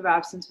took a leave of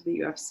absence with the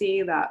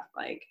UFC that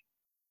like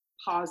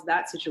paused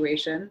that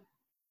situation.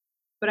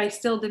 But I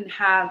still didn't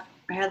have.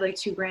 I had like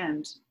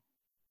 $2,000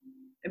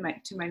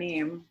 to my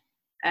name,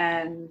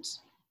 and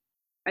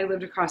I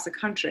lived across the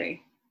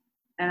country,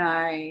 and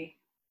I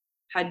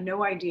had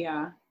no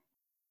idea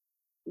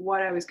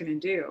what I was going to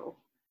do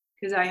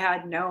because I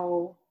had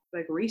no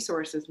like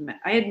resources.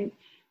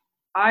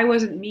 I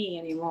wasn't me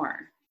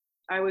anymore.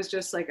 I was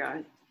just like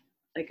a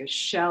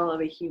shell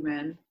of a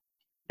human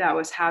that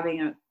was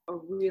having a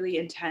really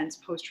intense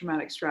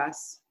post-traumatic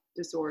stress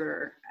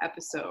disorder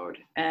episode,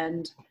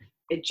 and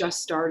it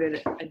just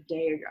started a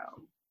day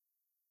ago.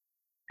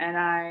 And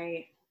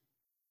I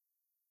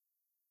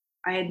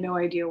had no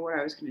idea what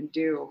I was going to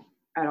do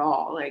at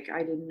all. Like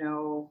I didn't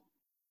know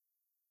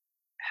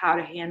how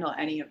to handle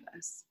any of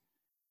this.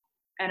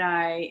 And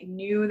I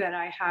knew that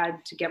I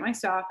had to get my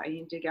stuff. I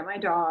needed to get my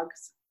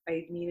dogs.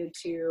 I needed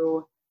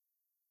to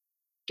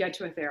get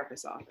to a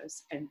therapist's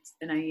office, and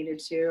I needed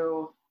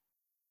to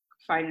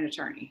find an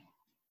attorney.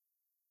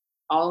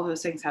 All of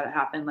those things had to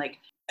happen like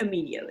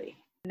immediately.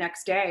 The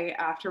next day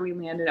after we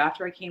landed,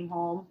 after I came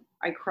home,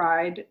 I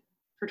cried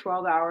for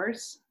 12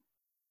 hours.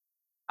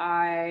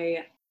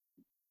 My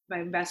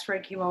best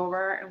friend came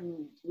over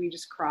and we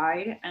just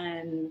cried,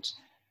 and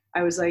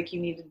I was like, I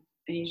need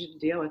you to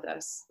deal with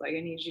this. Like, I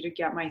need you to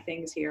get my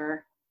things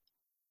here.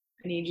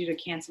 I need you to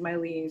cancel my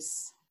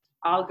lease.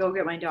 I'll go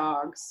get my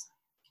dogs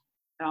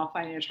and I'll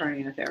find an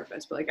attorney and a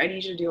therapist. But like, I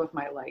need you to deal with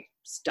my like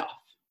stuff.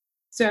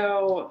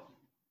 So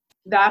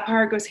that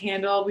part was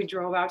handled. We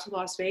drove out to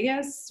Las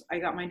Vegas. I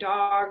got my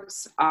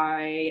dogs.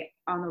 On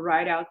the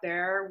ride out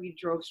there, we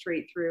drove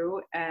straight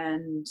through,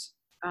 and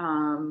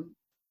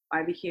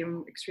I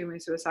became extremely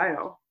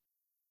suicidal.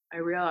 I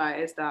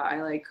realized that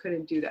I like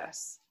couldn't do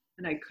this,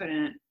 and I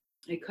couldn't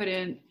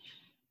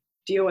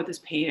deal with this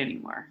pain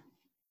anymore.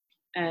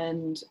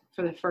 And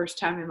for the first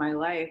time in my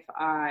life,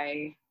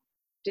 I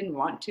didn't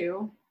want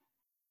to.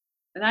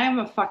 And I am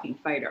a fucking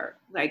fighter.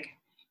 Like,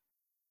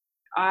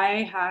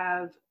 I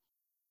have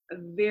a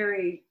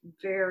very,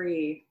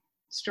 very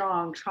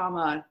strong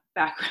trauma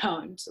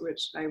background,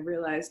 which I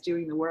realized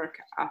doing the work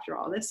after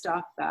all this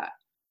stuff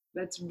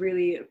that's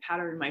really a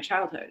pattern in my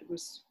childhood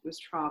was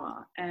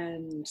trauma.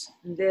 And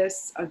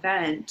this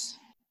event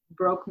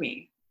broke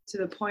me to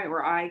the point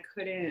where I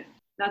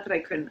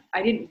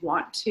didn't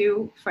want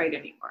to fight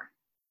anymore.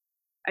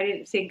 I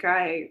didn't think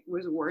I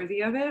was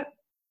worthy of it.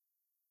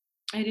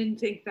 I didn't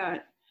think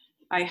that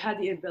I had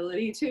the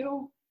ability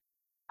to.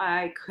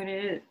 I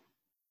couldn't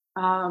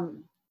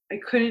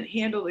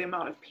handle the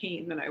amount of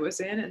pain that I was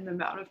in, and the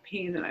amount of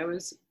pain that it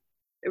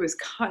was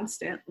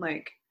constant.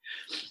 Like,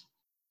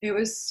 it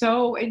was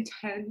so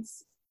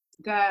intense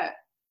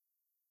that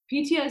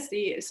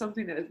PTSD is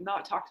something that is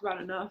not talked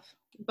about enough,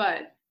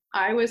 but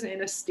I was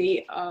in a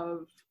state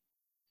of,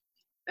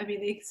 I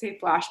mean, they say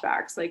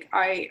flashbacks. Like,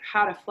 I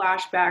had a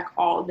flashback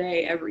all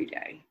day, every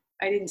day.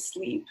 I didn't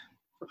sleep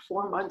for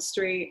 4 months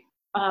straight.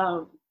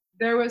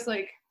 There was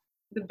like,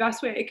 the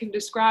best way I can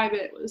describe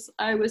it was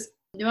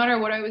no matter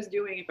what I was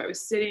doing, if I was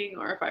sitting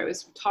or if I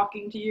was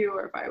talking to you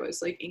or if I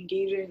was like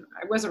engaging,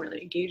 I wasn't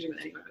really engaging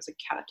with anyone. I was like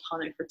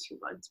catatonic for 2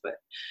 months,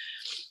 but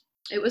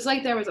it was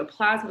like there was a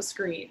plasma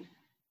screen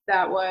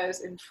that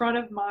was in front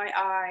of my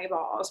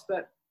eyeballs,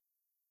 but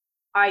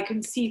I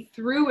could see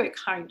through it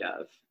kind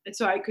of. And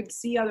so I could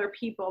see other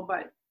people,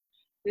 but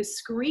this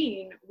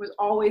screen was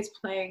always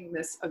playing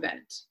this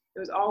event. It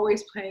was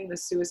always playing the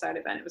suicide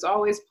event. It was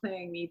always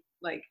playing me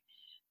like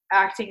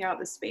acting out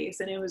the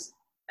space. And it was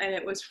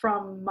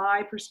from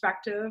my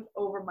perspective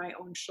over my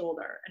own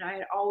shoulder. And I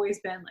had always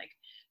been like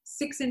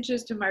 6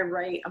 inches to my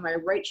right, on my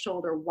right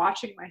shoulder,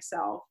 watching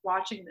myself,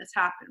 watching this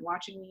happen,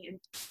 watching me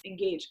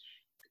engage.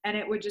 And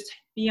it would just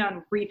be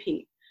on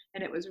repeat.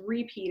 And it was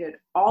repeated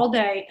all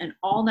day and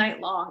all night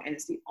long. And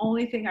it's the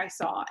only thing I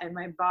saw. And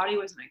my body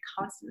was in a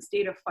constant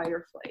state of fight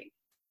or flight.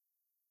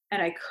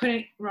 And I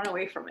couldn't run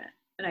away from it.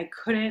 And I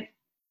couldn't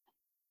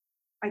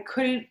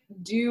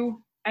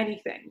do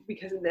anything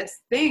because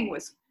this thing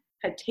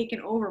had taken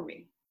over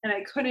me. And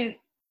I couldn't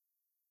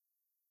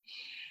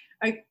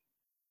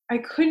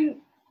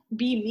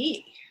be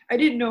me. I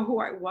didn't know who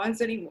I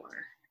was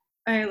anymore.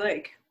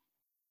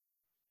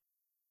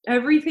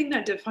 Everything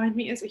that defined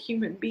me as a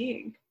human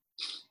being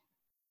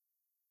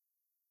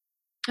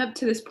up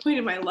to this point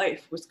in my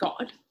life was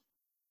gone.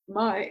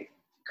 My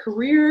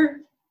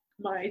career,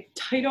 my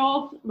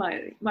title,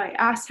 my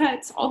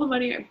assets, all the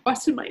money I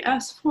busted my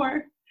ass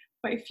for,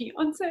 my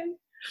fiance,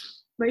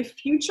 my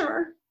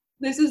future.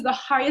 This is the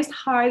highest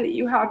high that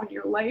you have in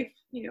your life,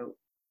 you know,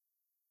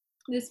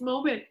 this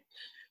moment.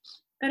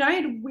 And I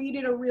had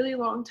waited a really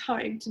long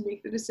time to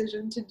make the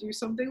decision to do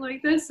something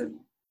like this. And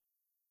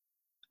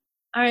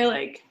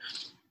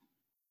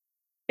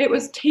it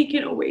was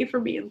taken away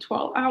from me in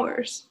 12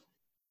 hours.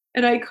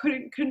 And I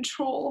couldn't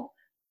control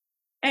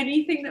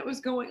anything that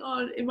was going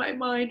on in my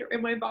mind or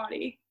in my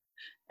body.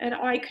 And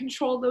I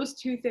controlled those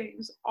two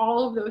things,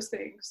 all of those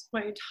things,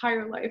 my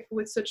entire life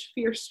with such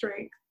fierce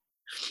strength.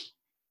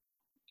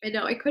 And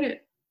now I couldn't.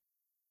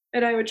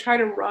 And I would try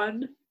to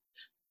run.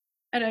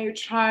 And I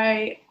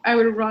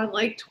would run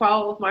like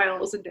 12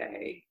 miles a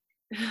day.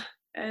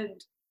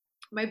 And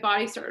my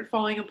body started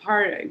falling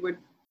apart.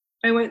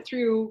 I went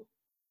through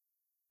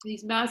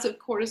these massive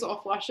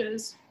cortisol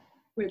flushes,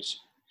 which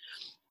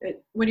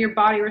when your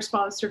body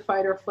responds to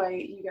fight or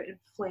flight, you get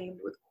inflamed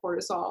with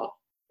cortisol,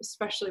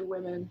 especially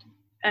women.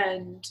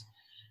 And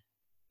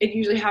it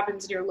usually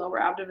happens in your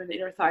lower abdomen,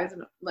 inner thighs,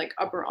 and like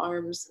upper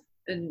arms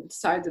and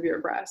sides of your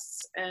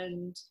breasts.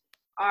 And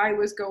I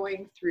was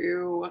going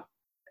through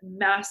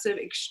massive,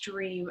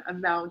 extreme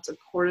amounts of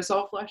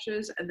cortisol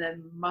flushes and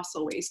then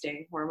muscle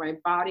wasting, where my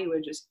body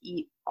would just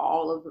eat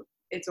all of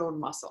its own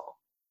muscle.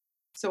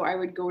 So I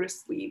would go to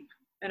sleep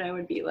and I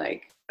would be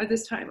like, at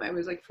this time I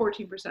was like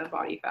 14%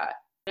 body fat.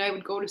 And I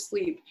would go to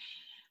sleep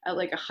at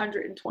like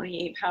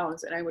 128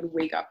 pounds and I would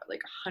wake up at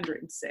like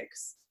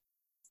 106.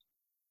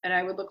 And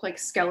I would look like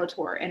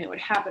Skeletor, and it would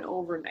happen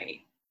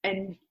overnight.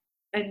 And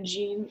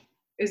Gene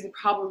is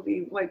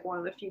probably like one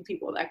of the few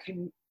people that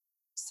can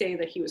say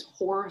that he was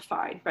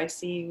horrified by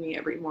seeing me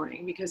every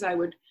morning, because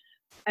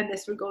and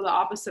this would go the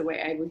opposite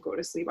way. I would go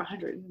to sleep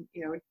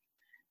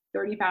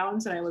 130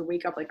 pounds and I would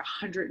wake up like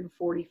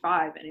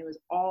 145, and it was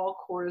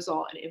all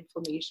cortisol and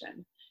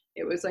inflammation.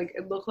 It was like,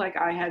 it looked like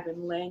I had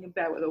been laying in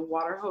bed with a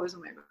water hose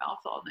in my mouth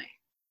all night.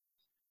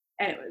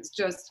 And it was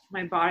just,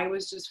 my body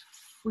was just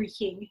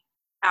freaking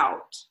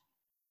out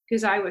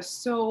because I was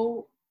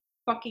so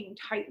fucking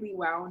tightly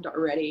wound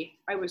already.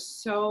 I was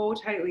so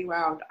tightly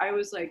wound. I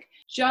was like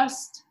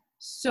just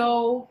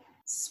so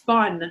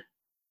spun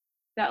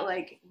that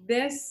like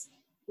this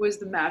was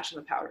the match in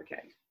the powder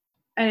keg.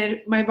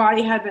 And my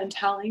body had been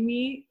telling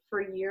me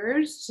for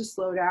years to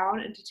slow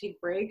down and to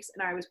take breaks,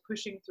 and I was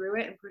pushing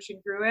through it.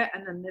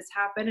 And then this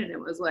happened and it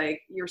was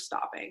like, you're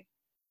stopping.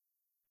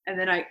 And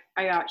then I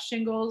got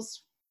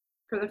shingles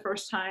for the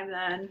first time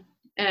then,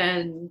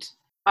 and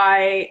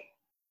I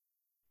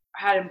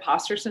had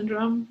imposter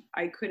syndrome.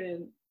 I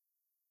couldn't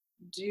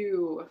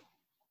do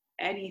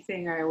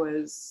anything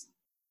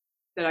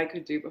that I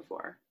could do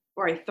before,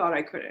 or I thought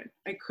I couldn't.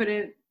 I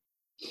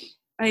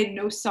had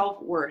no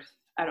self-worth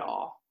at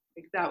all.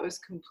 Like, that was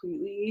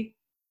completely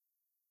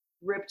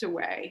ripped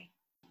away.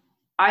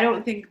 I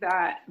don't think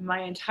that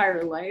my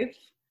entire life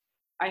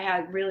I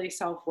had really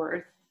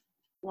self-worth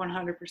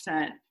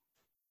 100%.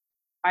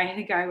 I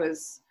think I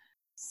was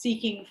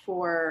seeking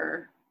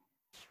for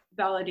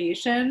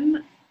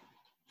validation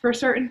for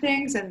certain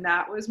things, and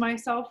that was my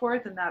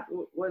self-worth, and that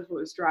was what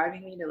was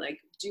driving me to like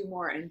do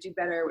more and do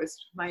better, was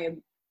my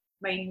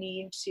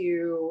need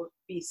to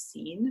be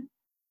seen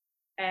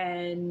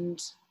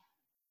and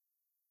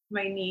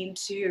my need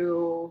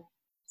to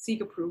seek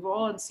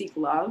approval and seek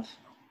love.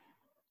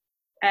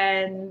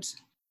 And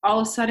all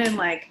of a sudden,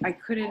 like, I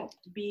couldn't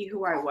be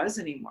who I was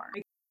anymore.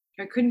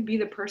 I couldn't be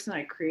the person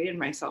I created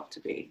myself to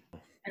be.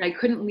 And I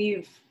couldn't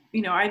leave.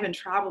 You know, I've been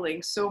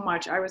traveling so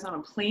much. I was on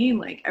a plane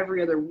like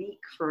every other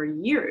week for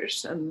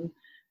years, and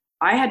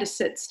I had to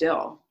sit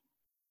still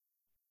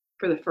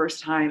for the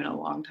first time in a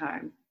long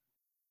time.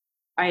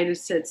 I had to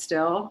sit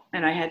still,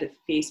 and I had to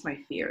face my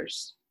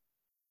fears,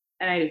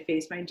 and I had to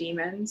face my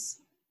demons,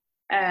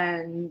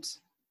 and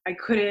I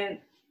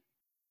couldn't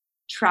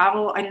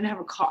travel. I didn't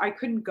have a car. I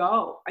couldn't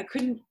go. I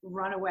couldn't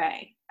run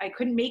away. I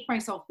couldn't make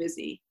myself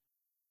busy.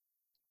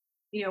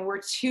 You know,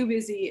 we're too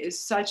busy is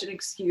such an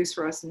excuse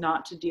for us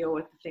not to deal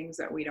with the things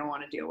that we don't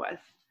want to deal with,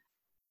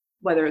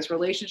 whether it's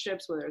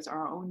relationships, whether it's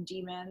our own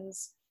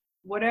demons,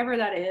 whatever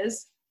that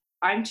is.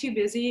 I'm too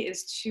busy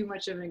is too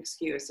much of an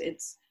excuse.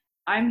 It's,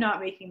 I'm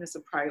not making this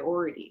a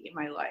priority in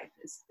my life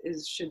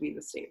should be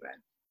the statement.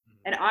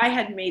 And I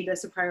had made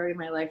this a priority in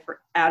my life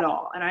at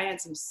all. And I had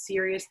some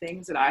serious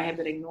things that I had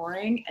been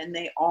ignoring, and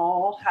they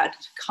all had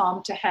to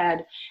come to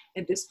head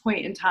at this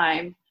point in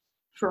time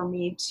for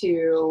me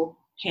to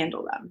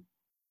handle them.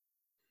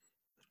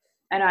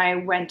 And I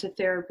went to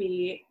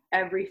therapy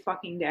every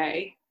fucking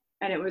day,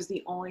 and it was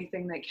the only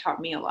thing that kept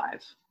me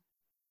alive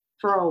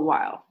for a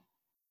while.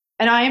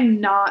 And I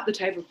am not the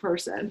type of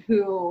person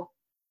who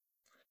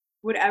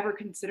would ever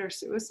consider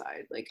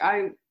suicide. Like,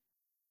 I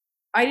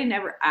didn't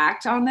ever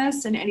act on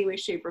this in any way,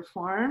 shape, or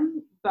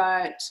form,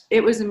 but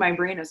it was in my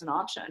brain as an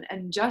option.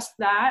 And just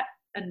that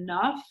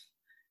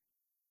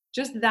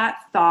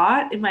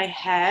thought in my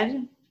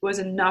head was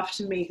enough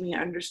to make me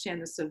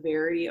understand the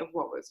severity of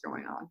what was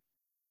going on.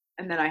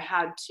 And then I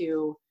had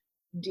to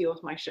deal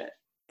with my shit.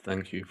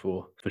 Thank you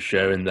for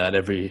sharing that.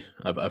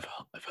 I've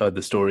heard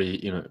the story,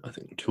 I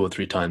think 2 or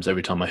 3 times.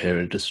 Every time I hear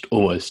it, just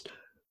almost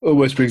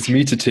brings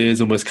me to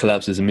tears, almost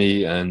collapses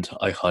me, and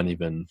I can't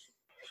even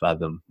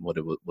fathom what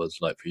it was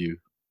like for you.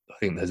 I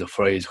think there's a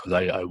phrase, because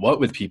I work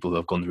with people who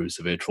have gone through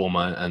severe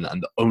trauma, and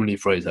the only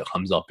phrase that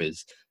comes up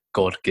is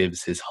God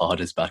gives his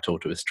hardest battle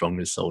to his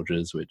strongest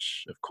soldiers,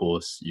 which of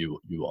course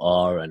you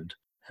are, and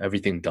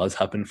everything does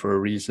happen for a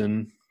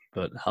reason.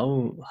 But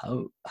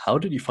how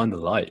did you find the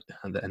light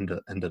at the end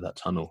of that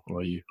tunnel, or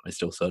are you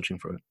still searching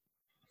for it?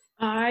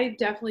 I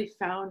definitely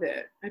found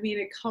it. I mean,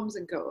 it comes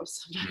and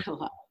goes, I'm not gonna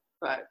lie,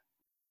 but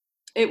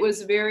it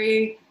was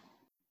very,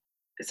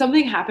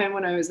 something happened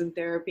when I was in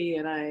therapy,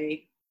 and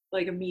I,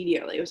 like,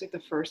 immediately, it was like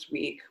the first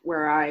week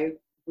where I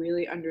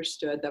really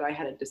understood that I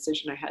had a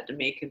decision I had to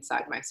make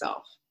inside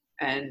myself.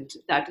 And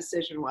that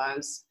decision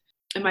was,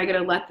 am I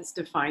going to let this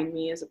define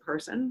me as a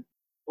person,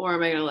 or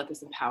am I going to let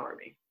this empower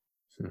me?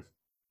 Hmm.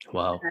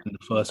 Wow, in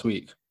the first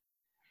week.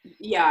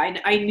 Yeah,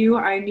 I knew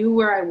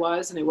where I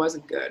was, and it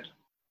wasn't good.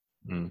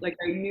 Mm. Like,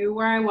 I knew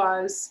where I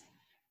was.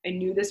 I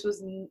knew this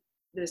was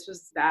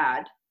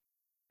bad,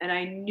 and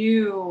I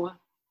knew,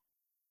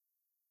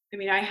 I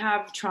mean, I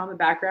have trauma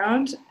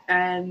background,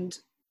 and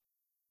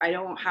I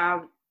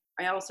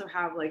also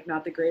have, like,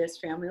 not the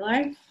greatest family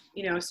life,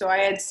 so I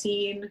had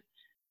seen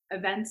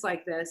events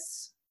like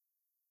this,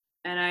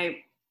 and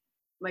I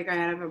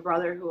have a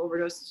brother who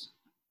overdosed,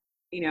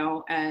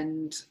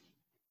 and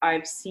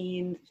I've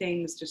seen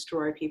things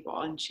destroy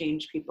people and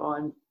change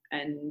people,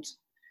 and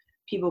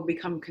people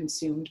become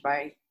consumed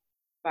by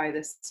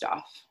this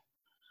stuff.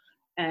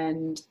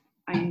 And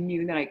I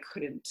knew that I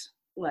couldn't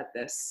let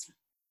this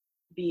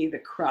be the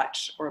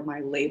crutch or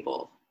my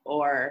label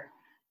or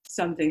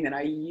something that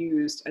I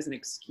used as an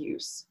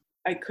excuse.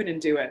 I couldn't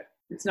do it.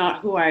 It's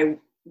not who I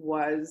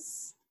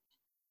was,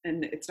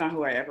 and it's not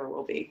who I ever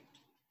will be.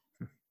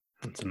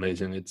 It's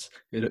amazing.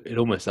 It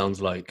almost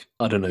sounds like,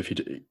 I don't know if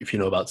you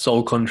know about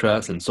soul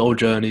contracts and soul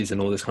journeys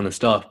and all this kind of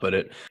stuff, but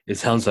it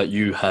sounds like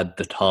you had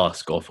the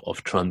task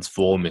of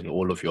transforming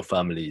all of your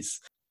family's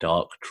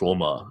dark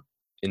trauma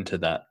into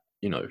that,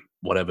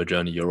 whatever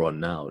journey you're on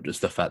now.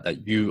 Just the fact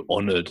that you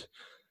honored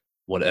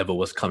whatever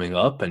was coming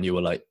up, and you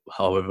were like,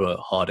 however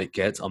hard it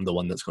gets, I'm the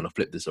one that's going to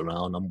flip this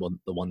around.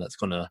 The one that's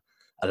going to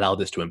allow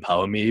this to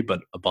empower me,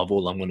 but above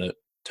all, I'm going to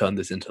turn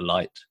this into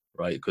light,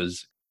 right?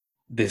 Because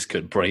this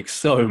could break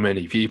so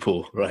many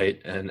people,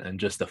 right? And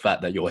just the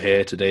fact that you're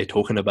here today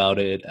talking about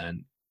it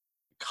and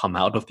come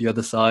out of the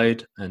other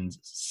side and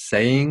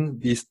saying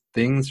these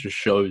things just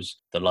shows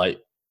the light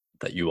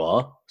that you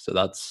are. So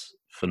that's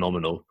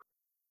phenomenal.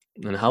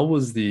 And how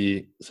was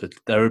so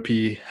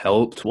therapy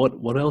helped?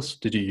 What else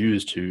did you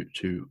use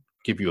to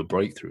give you a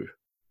breakthrough?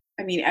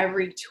 I mean,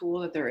 every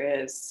tool that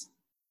there is.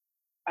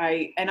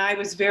 I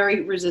was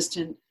very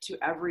resistant to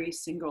every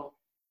single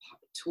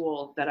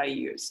tool that I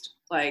used.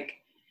 Like,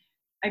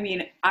 I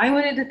mean, I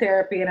went into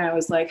therapy and I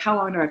was like, how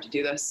long do I have to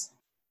do this?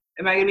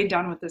 Am I going to be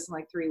done with this in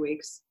like 3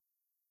 weeks?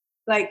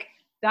 Like,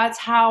 that's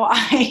how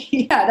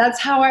yeah,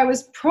 that's how I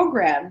was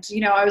programmed.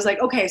 I was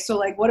like, okay, so,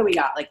 like, what do we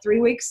got? Like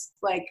 3 weeks?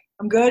 Like,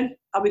 I'm good.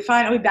 I'll be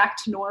fine. I'll be back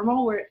to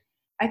normal. Where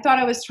I thought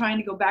I was trying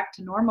to go back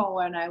to normal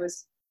when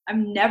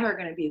I'm never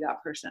going to be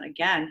that person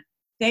again.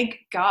 Thank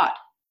God.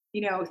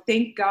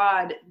 Thank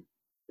God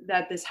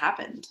that this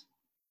happened.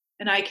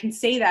 And I can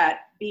say that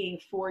being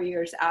 4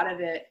 years out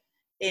of it,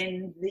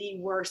 in the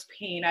worst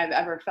pain I've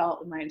ever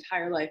felt in my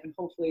entire life, and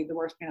hopefully the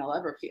worst pain I'll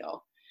ever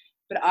feel.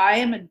 But I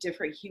am a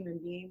different human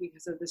being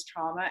because of this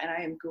trauma, and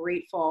I am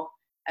grateful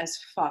as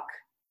fuck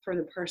for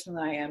the person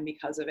that I am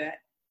because of it.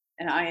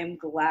 And I am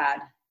glad.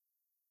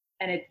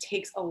 And it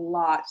takes a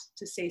lot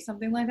to say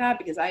something like that,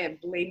 because I have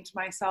blamed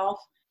myself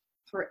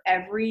for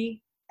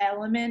every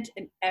element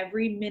and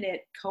every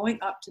minute going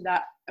up to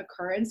that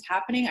occurrence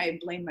happening. I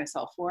blame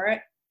myself for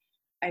it.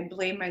 I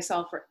blame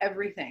myself for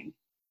everything.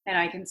 And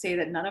I can say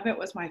that none of it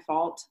was my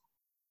fault,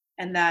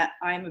 and that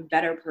I'm a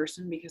better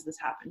person because this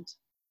happened.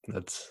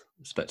 That's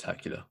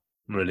spectacular.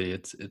 Really,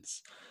 it's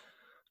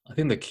I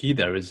think the key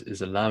there is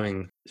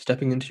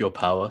stepping into your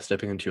power,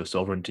 stepping into your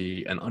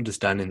sovereignty, and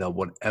understanding that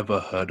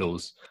whatever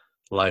hurdles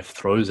life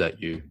throws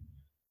at you,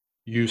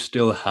 you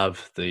still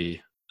have the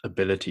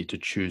ability to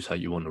choose how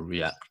you want to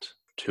react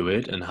to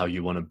it and how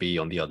you want to be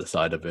on the other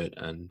side of it.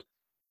 And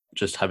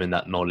just having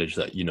that knowledge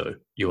that,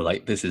 you're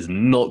like, this is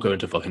not going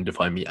to fucking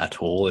define me at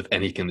all. If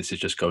anything, this is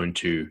just going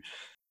to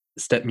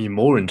step me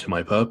more into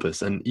my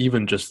purpose. And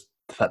even just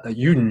the fact that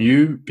you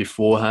knew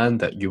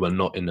beforehand that you were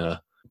not in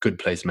a good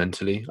place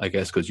mentally, I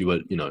guess, because you were,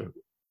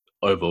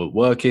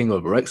 overworking,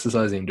 over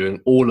exercising,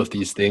 doing all of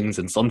these things.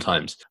 And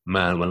sometimes,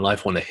 man, when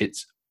life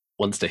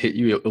wants to hit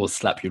you, it will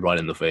slap you right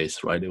in the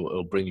face, right?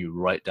 It'll bring you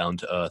right down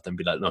to earth and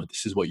be like, no,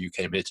 this is what you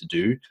came here to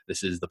do.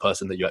 This is the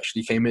person that you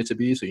actually came here to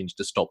be. So you need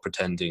to stop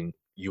pretending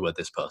you are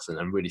this person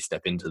and really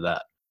step into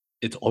that.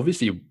 It's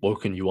obviously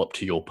woken you up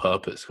to your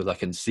purpose, because I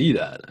can see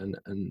that.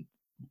 And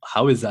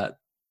how is that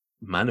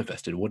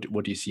manifested? What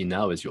do you see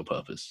now as your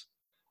purpose?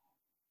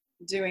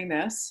 Doing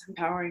this,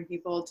 empowering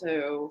people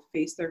to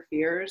face their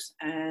fears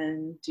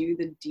and do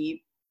the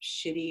deep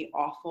shitty,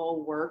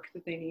 awful work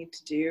that they need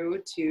to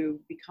do to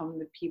become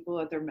the people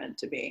that they're meant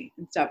to be,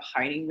 and stop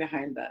hiding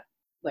behind that,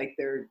 like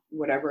they're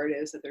whatever it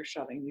is that they're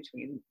shoving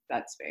between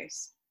that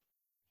space.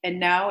 And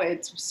now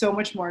it's so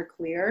much more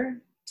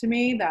clear to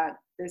me that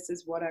this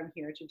is what I'm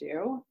here to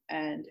do.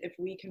 And if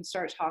we can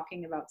start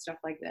talking about stuff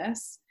like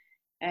this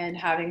and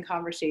having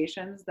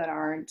conversations that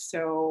aren't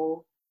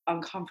so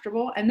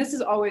uncomfortable, and this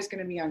is always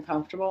going to be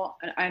uncomfortable.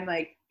 And I'm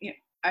like,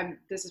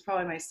 this is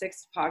probably my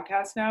 6th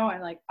podcast now.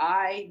 And like,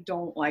 I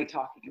don't like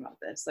talking about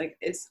this. Like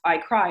I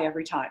cry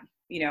every time,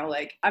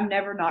 like I'm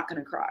never not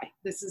going to cry.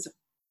 This is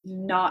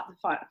not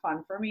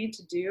fun for me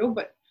to do,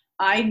 but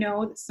I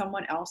know that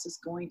someone else is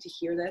going to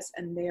hear this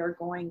and they are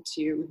going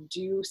to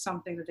do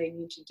something that they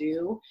need to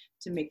do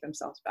to make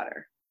themselves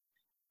better.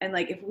 And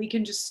like, if we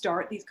can just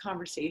start these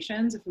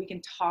conversations, if we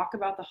can talk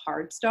about the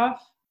hard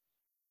stuff,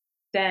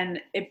 then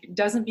it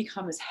doesn't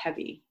become as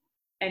heavy.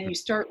 And you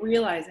start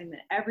realizing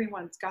that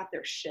everyone's got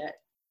their shit.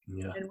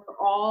 Yeah. And we're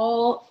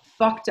all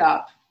fucked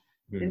up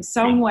in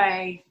some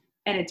way,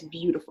 and it's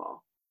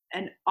beautiful.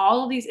 And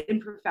all of these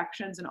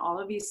imperfections and all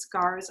of these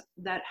scars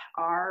that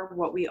are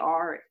what we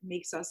are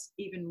makes us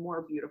even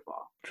more beautiful.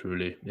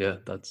 Truly. Yeah,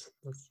 that's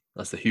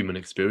the human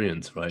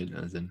experience, right?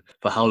 As in,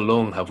 for how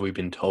long have we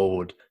been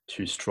told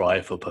to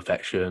strive for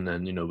perfection?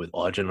 And with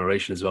our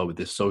generation as well, with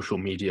this social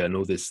media and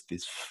all these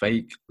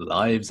fake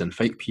lives and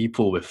fake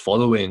people we're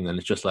following, and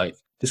it's just like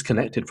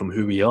disconnected from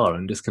who we are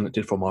and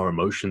disconnected from our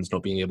emotions,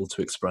 not being able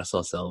to express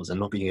ourselves and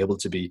not being able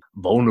to be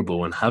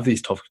vulnerable and have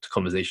these tough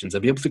conversations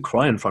and be able to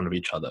cry in front of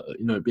each other,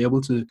 be able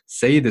to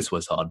say this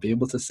was hard, be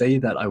able to say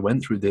that I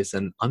went through this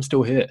and I'm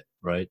still here,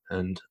 right?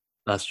 And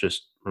that's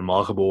just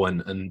remarkable.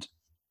 And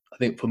I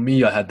think for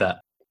me, I had the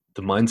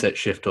mindset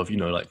shift of,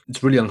 like,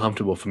 it's really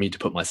uncomfortable for me to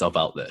put myself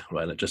out there,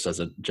 right? Like, just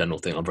as a general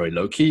thing, I'm very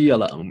low key.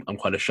 I'm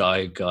quite a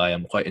shy guy.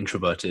 I'm quite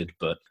introverted.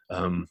 But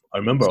I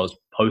remember I was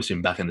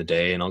posting back in the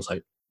day and I was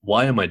like,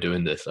 why am I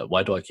doing this? Like,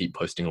 why do I keep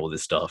posting all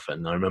this stuff?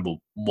 And I remember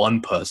one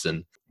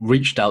person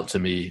reached out to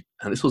me,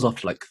 and this was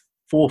after like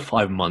 4 or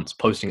 5 months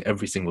posting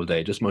every single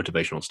day, just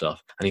motivational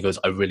stuff. And he goes,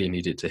 I really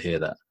needed to hear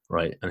that,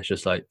 right? And it's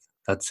just like,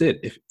 that's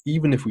it.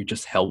 Even if we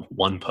just help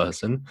one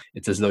person,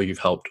 it's as though you've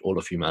helped all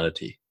of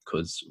humanity,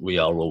 because we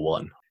are all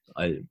one.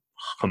 I'm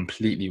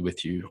completely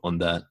with you on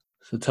that.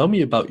 So tell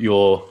me about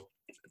your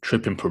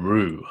trip in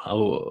Peru.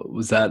 How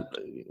was that?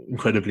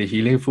 Incredibly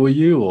healing for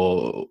you,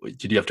 or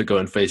did you have to go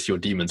and face your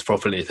demons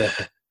properly there?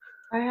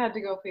 I had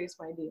to go face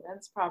my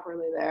demons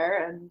properly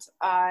there, and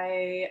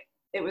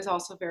it was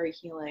also very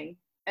healing.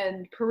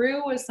 And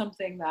Peru was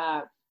something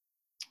that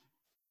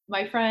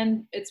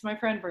it's my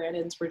friend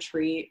Brandon's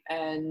retreat,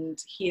 and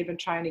he had been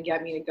trying to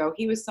get me to go.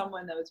 He was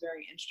someone that was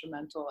very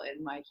instrumental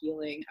in my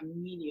healing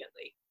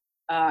immediately.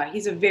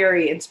 He's a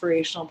very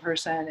inspirational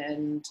person,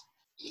 and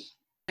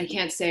I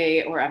can't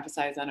say or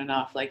emphasize that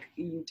enough. Like,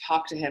 you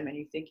talk to him and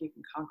you think you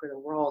can conquer the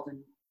world, and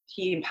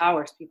he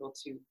empowers people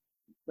to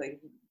like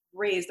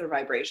raise their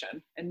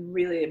vibration and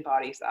really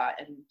embodies that.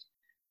 And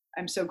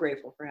I'm so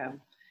grateful for him.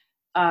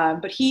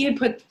 But he had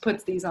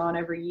puts these on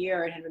every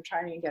year and had been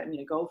trying to get me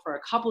to go for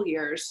a couple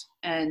years.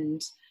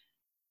 And,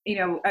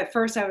 at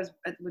first I was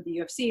with the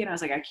UFC and I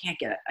was like, I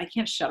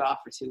can't shut off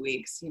for 2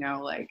 weeks.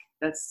 I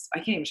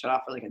can't even shut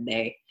off for like a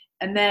day.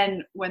 And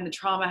then when the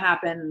trauma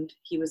happened,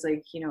 he was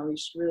like, you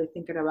should really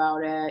think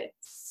about it.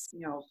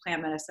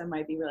 Plant medicine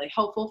might be really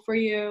helpful for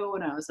you.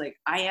 And I was like,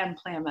 I am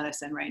plant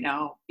medicine right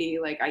now.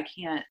 I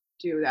can't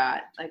do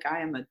that. Like, I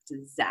am a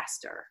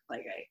disaster.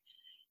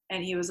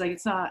 And he was like,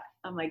 it's not.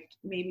 I'm like,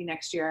 maybe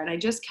next year. And I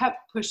just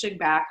kept pushing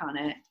back on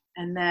it.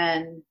 And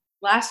then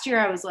last year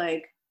I was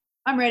like,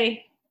 I'm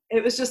ready.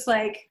 It was just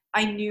like,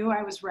 I knew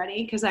I was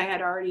ready because I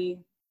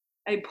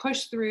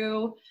pushed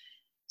through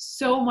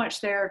so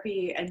much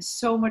therapy and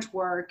so much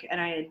work.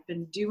 And I had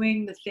been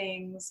doing the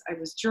things. I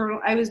was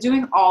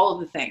doing all of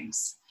the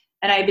things.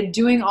 And I had been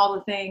doing all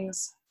the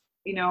things,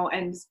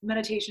 and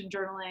meditation,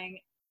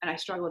 journaling. And I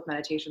struggle with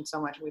meditation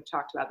so much. We've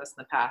talked about this in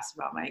the past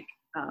about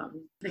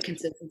the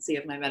consistency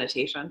of my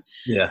meditation.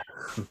 Yeah.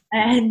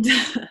 And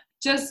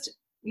just,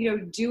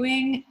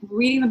 reading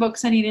the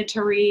books I needed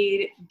to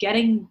read,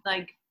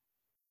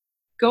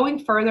 going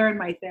further in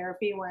my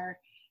therapy where,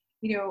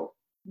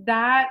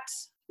 that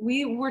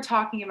we were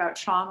talking about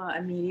trauma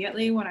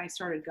immediately when I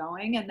started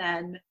going. And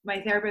then my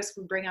therapist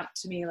would bring up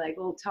to me like,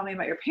 well, tell me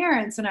about your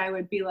parents. And I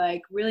would be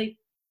like, really?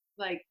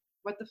 Like,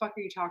 what the fuck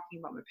are you talking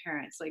about my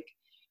parents? Like,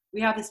 we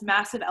have this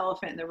massive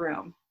elephant in the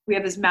room. We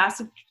have this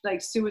massive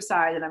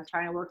suicide that I'm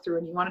trying to work through.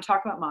 And you want to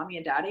talk about mommy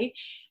and daddy?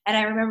 And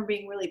I remember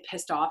being really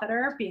pissed off at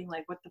her, being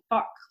like, what the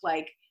fuck?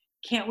 Like,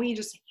 can't we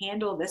just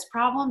handle this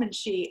problem?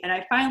 And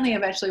I finally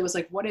eventually was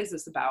like, what is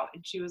this about?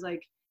 And she was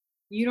like,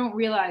 you don't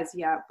realize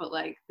yet, but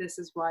this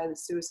is why the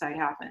suicide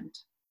happened.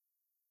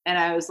 And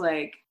I was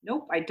like,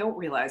 nope, I don't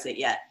realize it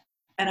yet.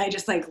 And I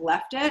just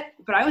left it,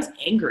 but I was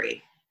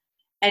angry.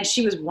 And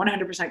she was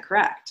 100%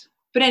 correct.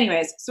 But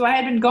anyways, so I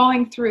had been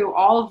going through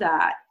all of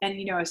that.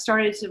 And, I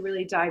started to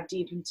really dive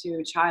deep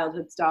into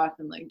childhood stuff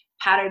and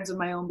patterns of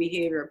my own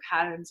behavior,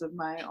 patterns of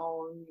my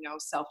own,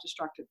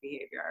 self-destructive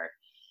behavior.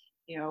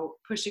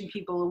 pushing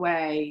people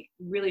away,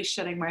 really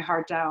shutting my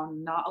heart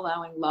down, not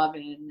allowing love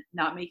in,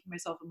 not making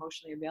myself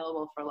emotionally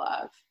available for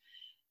love,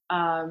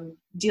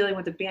 dealing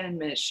with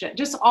abandonment,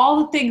 just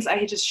all the things I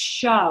had just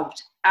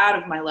shoved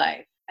out of my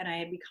life. And I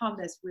had become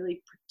this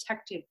really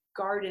protective,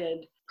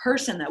 guarded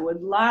person that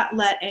would not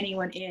let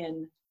anyone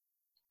in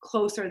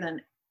closer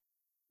than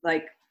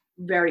like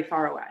very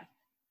far away.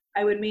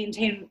 I would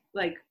maintain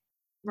like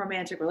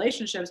romantic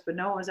relationships, but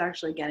no one was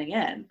actually getting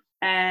in.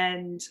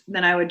 And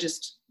then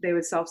they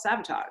would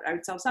self-sabotage. I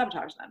would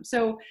self-sabotage them.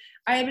 So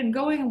I had been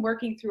going and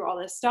working through all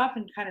this stuff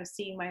and kind of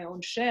seeing my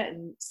own shit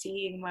and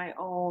seeing my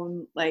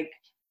own, like,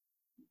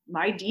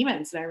 my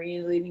demons that I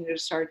really needed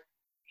to start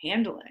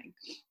handling.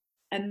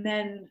 And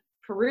then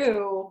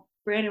Peru,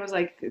 Brandon was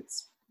like,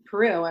 it's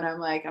Peru. And I'm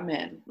like, I'm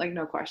in, like,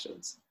 no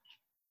questions.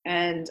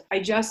 And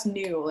I just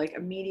knew, like,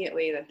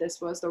 immediately that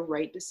this was the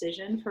right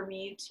decision for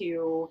me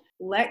to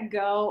let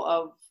go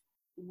of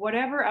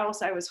whatever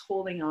else I was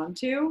holding on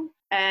to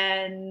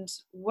and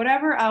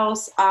whatever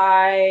else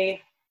I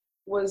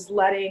was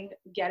letting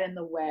get in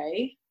the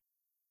way,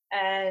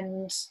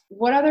 and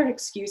what other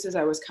excuses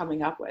I was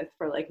coming up with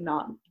for like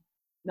not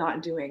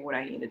doing what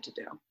I needed to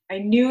do. I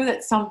knew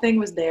that something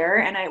was there,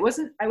 and I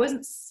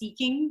wasn't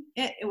seeking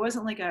it. It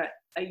wasn't like a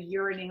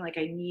yearning, like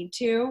I need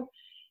to.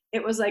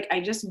 It was like,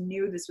 I just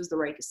knew this was the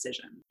right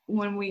decision.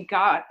 When we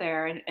got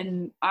there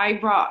and I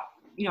brought,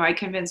 I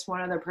convinced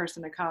one other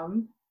person to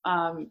come,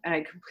 and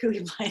I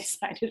completely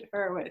blindsided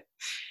her with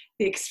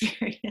the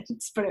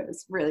experience, but it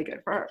was really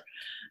good for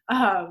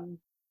her.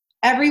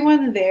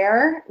 Everyone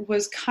there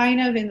was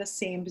kind of in the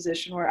same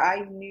position where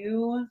I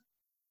knew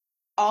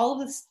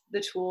all of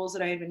the tools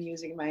that I had been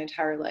using my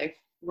entire life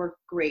were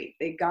great.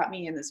 They got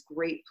me in this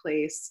great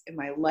place in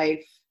my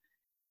life,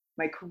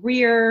 my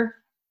career,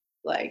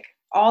 like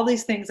all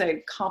these things I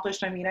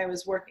accomplished. I mean, I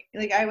was working,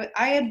 like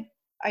I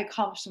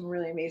accomplished some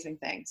really amazing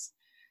things,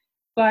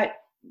 but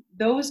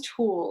those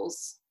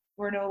tools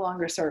were no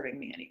longer serving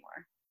me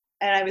anymore.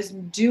 And I was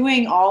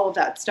doing all of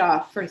that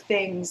stuff for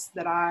things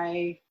that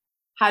I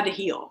had to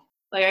heal.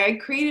 Like I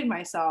created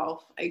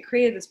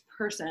this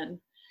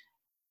person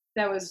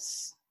that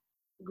was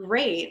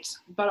great,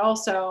 but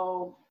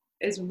also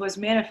was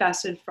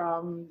manifested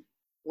from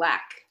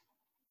lack.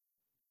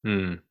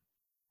 Hmm.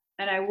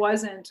 And I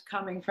wasn't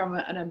coming from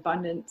an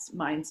abundance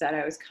mindset.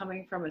 I was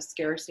coming from a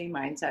scarcity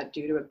mindset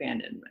due to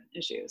abandonment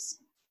issues.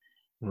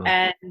 Wow.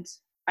 And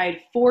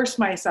I'd forced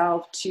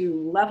myself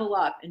to level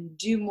up and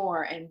do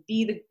more and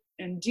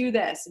do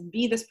this and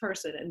be this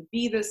person and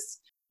be this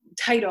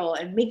title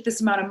and make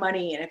this amount of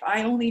money. And if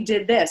I only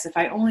did this, if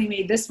I only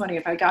made this money,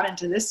 if I got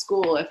into this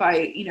school, if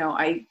I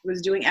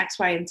was doing X,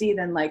 Y, and Z,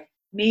 then like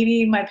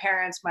maybe my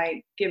parents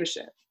might give a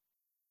shit.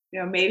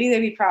 Maybe they'd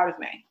be proud of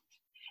me.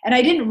 And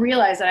I didn't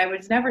realize that I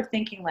was never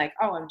thinking like,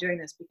 oh, I'm doing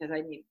this because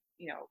I need,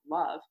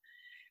 love.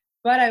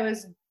 But I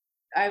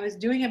was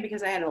doing it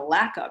because I had a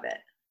lack of it.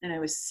 And I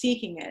was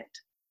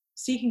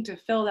seeking to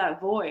fill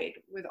that void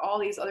with all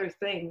these other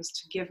things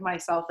to give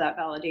myself that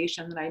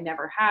validation that I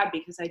never had,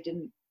 because I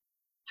didn't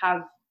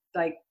have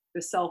like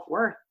the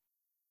self-worth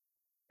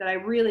that I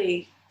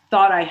really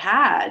thought I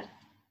had.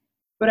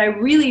 But I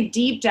really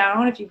deep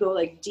down, if you go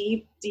like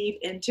deep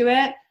into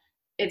it,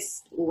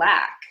 it's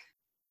lack.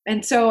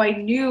 And so I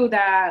knew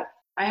that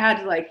I had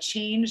to like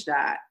change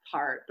that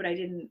part, but I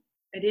didn't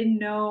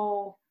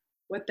know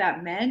what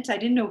that meant. I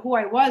didn't know who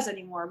I was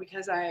anymore,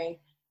 because I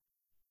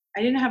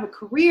didn't have a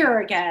career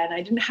again.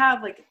 I didn't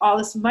have like all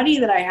this money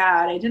that I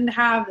had. I didn't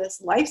have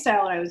this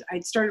lifestyle.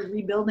 I'd started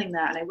rebuilding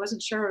that, and I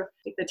wasn't sure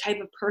like the type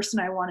of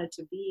person I wanted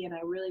to be. And I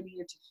really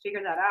needed to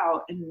figure that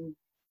out. And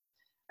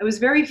I was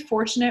very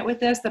fortunate with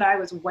this, that I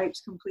was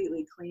wiped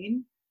completely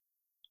clean.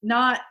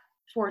 Not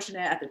fortunate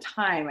at the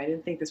time. I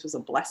didn't think this was a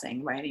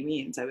blessing by any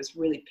means. I was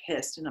really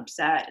pissed and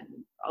upset and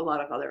a lot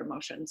of other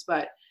emotions,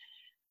 but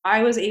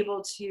I was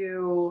able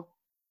to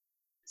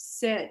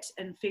sit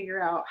and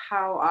figure out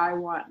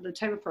the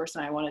type of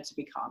person I wanted to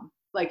become,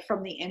 like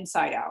from the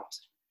inside out.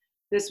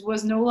 This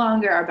was no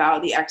longer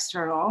about the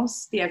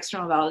externals, the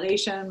external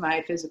validation,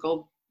 my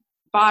physical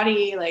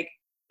body, like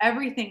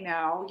everything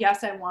now.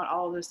 Yes, I want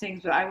all of those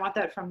things, but I want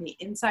that from the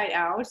inside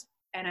out,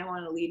 and I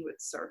want to lead with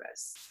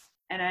service.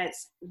 And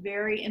it's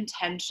very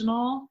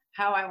intentional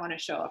how I want to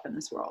show up in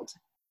this world.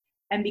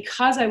 And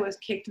because I was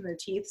kicked in the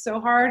teeth so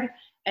hard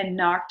and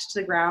knocked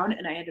to the ground,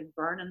 and I had to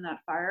burn in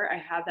that fire, I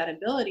had that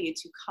ability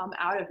to come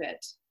out of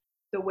it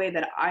the way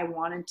that I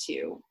wanted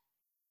to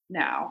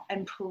now.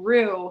 And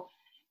Peru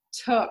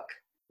took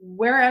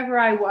wherever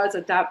I was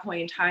at that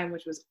point in time,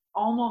 which was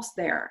almost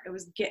there. I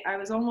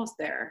was almost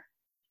there.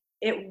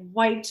 It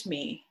wiped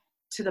me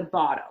to the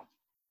bottom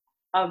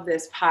of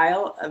this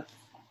pile of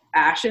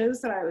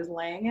ashes that I was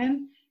laying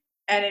in,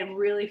 and it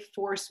really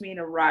forced me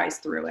to rise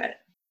through it.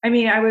 I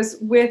mean, I was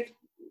with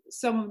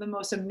some of the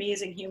most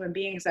amazing human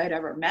beings I'd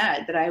ever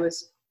met, that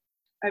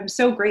I'm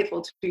so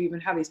grateful to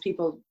even have these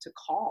people to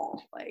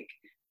call. Like,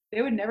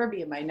 they would never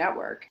be in my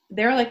network.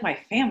 They're like my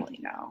family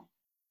now.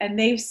 And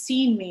they've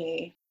seen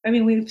me. I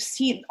mean, we've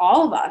seen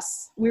all of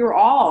us. We were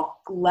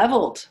all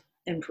leveled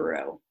in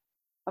Peru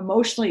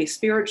emotionally,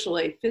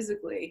 spiritually,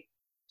 physically.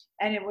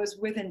 And it was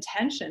with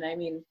intention. I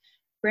mean,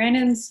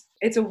 Brandon's,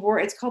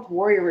 it's called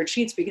warrior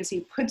retreats because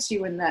he puts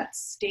you in that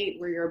state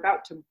where you're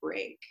about to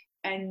break,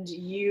 and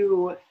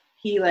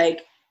he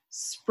like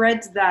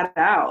spreads that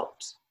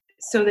out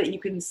so that you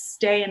can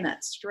stay in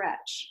that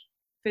stretch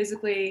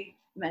physically,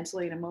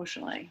 mentally, and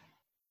emotionally.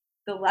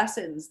 The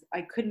lessons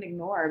I couldn't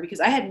ignore because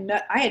I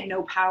had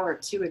no power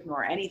to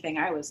ignore anything.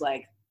 I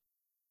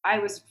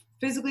was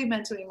physically,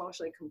 mentally,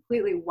 emotionally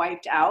completely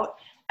wiped out.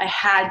 I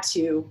had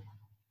to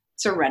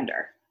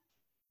surrender.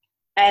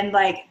 And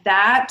like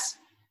that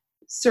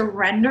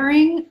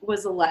surrendering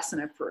was a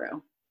lesson of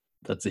Peru.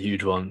 That's a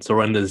huge one.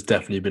 Surrender's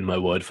definitely been my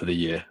word for the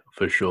year,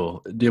 for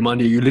sure.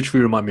 Diamandia, you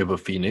literally remind me of a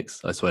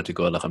phoenix. I swear to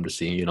God, like I'm just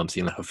seeing you and I'm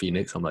seeing like a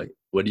phoenix. I'm like,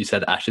 when you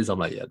said ashes, I'm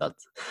like, yeah,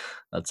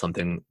 that's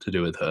something to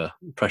do with her.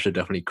 Pressure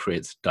definitely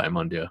creates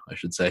Diamandia, I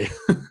should say.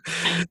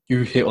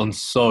 You hit on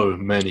so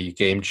many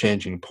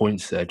game-changing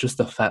points there. Just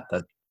the fact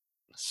that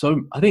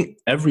I think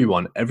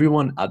everyone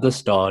at the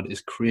start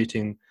is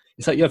creating.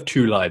 It's like you have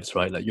two lives,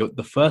 right? Like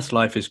the first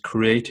life is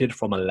created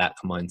from a lack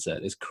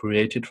mindset. It's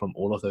created from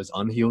all of those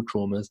unhealed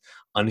traumas,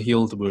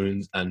 unhealed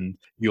wounds, and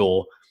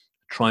you're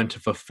trying to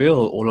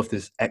fulfill all of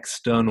these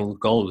external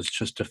goals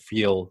just to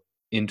feel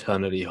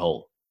internally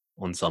whole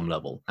on some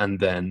level. And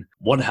then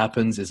what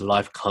happens is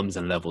life comes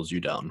and levels you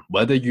down.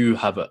 Whether you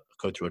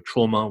go through a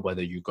trauma,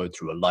 whether you go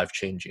through a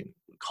life-changing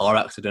car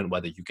accident,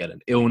 whether you get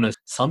an illness,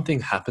 something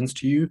happens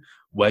to you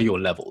where you're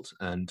leveled.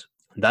 And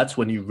that's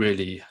when you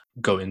really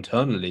go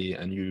internally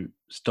and you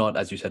start,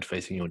 as you said,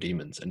 facing your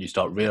demons, and you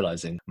start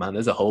realizing, man,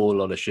 there's a whole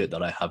lot of shit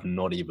that I have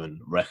not even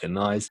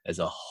recognized. There's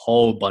a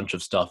whole bunch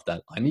of stuff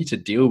that I need to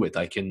deal with.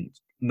 I can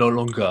no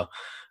longer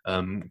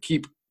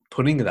keep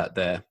putting that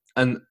there.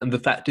 And the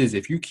fact is,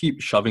 if you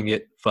keep shoving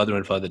it further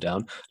and further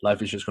down,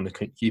 life is just going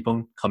to keep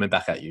on coming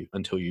back at you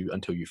until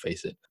you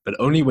face it. But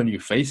only when you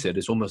face it,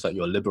 it's almost like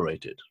you're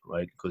liberated,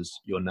 right? Because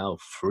you're now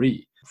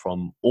free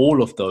from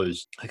all of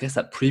those, I guess,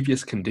 that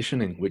previous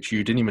conditioning, which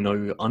you didn't even know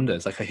you were under.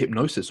 It's like a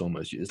hypnosis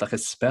almost. It's like a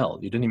spell.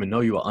 You didn't even know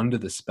you were under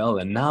the spell.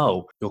 And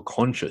now you're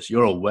conscious,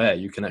 you're aware,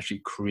 you can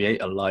actually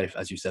create a life,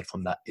 as you said,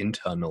 from that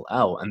internal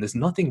out. And there's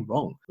nothing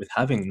wrong with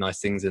having nice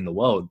things in the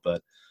world,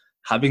 but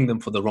having them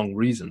for the wrong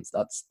reasons,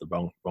 that's the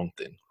wrong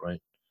thing, right?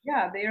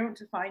 Yeah, they don't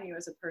define you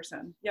as a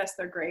person. Yes,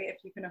 they're great if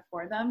you can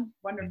afford them.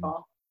 Wonderful.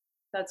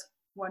 Mm-hmm. That's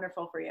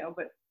wonderful for you,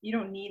 but you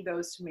don't need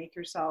those to make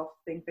yourself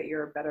think that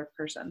you're a better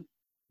person.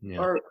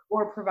 Yeah.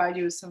 Or provide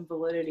you with some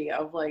validity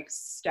of like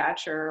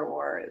stature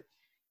or,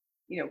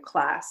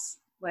 class.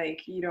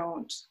 Like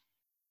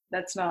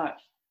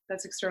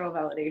that's external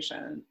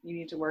validation. You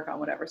need to work on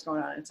whatever's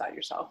going on inside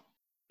yourself.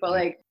 But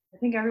like, I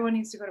think everyone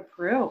needs to go to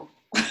Peru.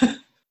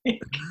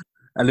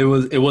 And it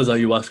was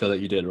ayahuasca that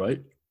you did,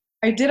 right?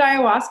 I did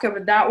ayahuasca,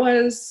 but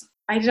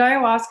I did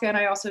ayahuasca and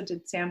I also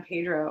did San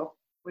Pedro,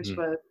 which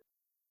was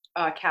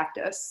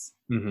cactus.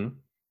 Mm-hmm.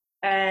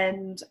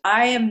 And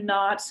I am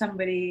not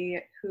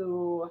somebody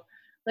who,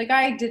 like,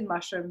 I did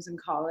mushrooms in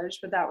college,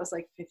 but that was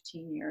like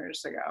 15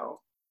 years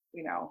ago.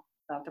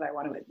 Not that I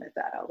want to admit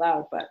that out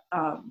loud, but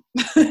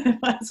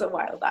that's a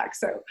while back.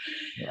 So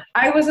yeah.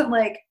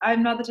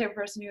 I'm not the type of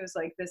person who is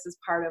like, this is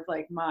part of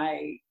like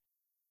my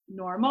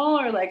normal,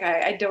 or like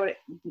I don't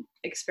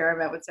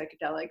experiment with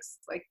psychedelics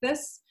like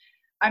this.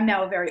 I'm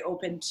now very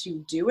open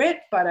to do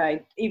it, but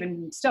I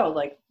even still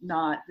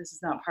this is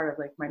not part of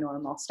like my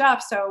normal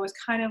stuff. So it was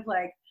kind of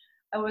like,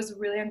 I was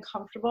really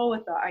uncomfortable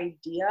with the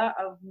idea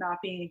of not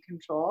being in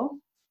control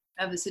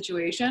of the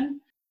situation.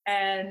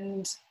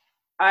 And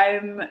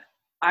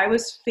I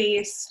was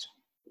faced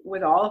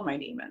with all of my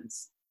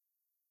demons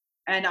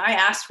and I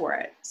asked for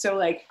it. So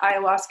like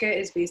ayahuasca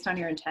is based on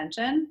your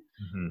intention.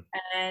 Mm-hmm.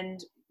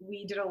 And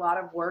we did a lot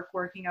of work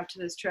working up to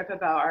this trip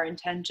about our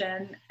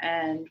intention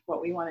and what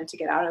we wanted to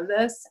get out of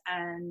this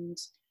and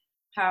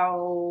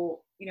how,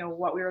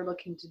 what we were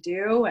looking to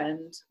do,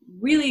 and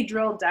really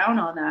drilled down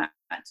on that.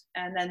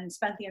 And then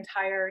spent the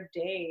entire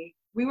day.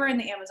 We were in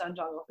the Amazon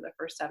jungle for the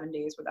first 7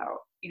 days without,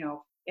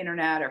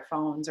 internet or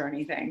phones or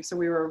anything. So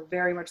we were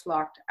very much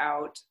locked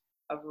out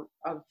of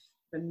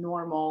the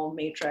normal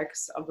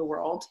matrix of the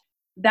world.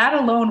 That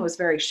alone was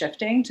very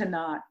shifting to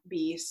not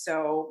be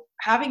so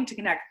having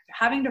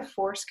to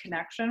force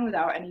connection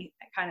without any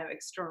kind of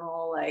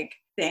external like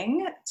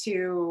thing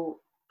to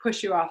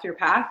push you off your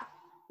path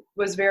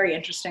was very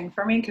interesting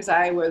for me, because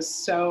I was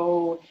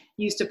so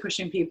used to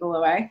pushing people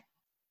away.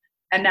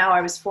 And now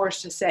I was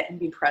forced to sit and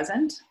be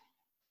present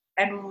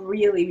and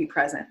really be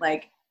present,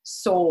 like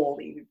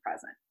solely be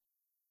present,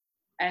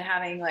 and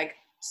having like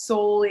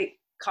solely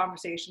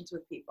conversations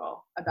with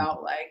people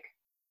about like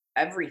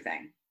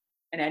everything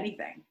and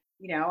anything,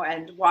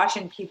 and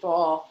watching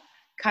people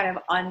kind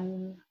of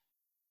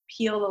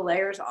peel the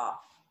layers off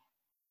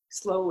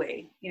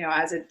slowly,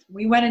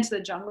 we went into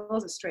the jungle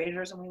as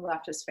strangers and we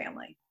left as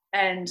family.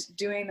 And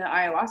doing the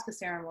ayahuasca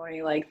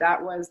ceremony, like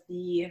it was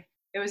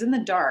in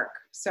the dark.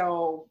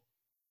 So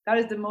that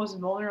is the most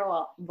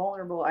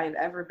vulnerable I've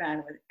ever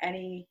been with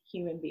any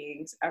human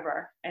beings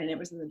ever. And it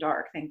was in the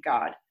dark, thank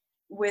God.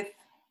 With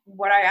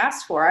what I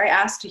asked for. I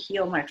asked to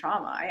heal my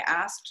trauma. I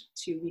asked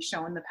to be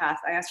shown the path.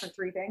 I asked for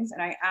three things,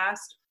 and I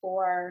asked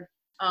for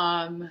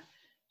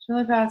show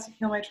the path,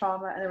 heal my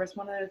trauma, and there was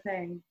one other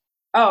thing.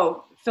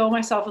 Oh, fill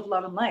myself with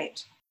love and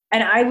light.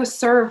 And I was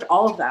served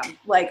all of them,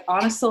 like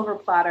on a silver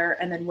platter,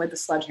 and then with a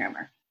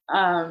sledgehammer.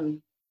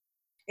 And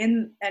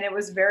it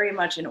was very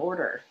much in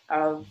order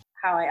of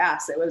how I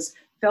asked. It was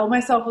fill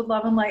myself with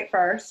love and light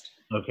first.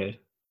 Okay.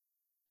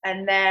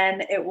 And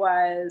then it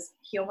was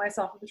heal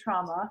myself with the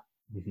trauma.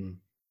 Mm-hmm.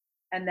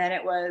 And then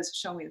it was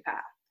show me the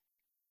path.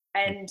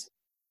 And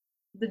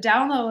the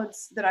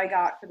downloads that I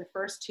got for the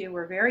first two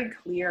were very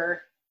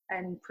clear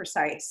and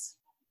precise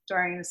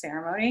during the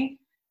ceremony.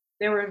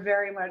 They were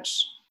very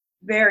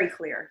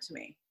clear to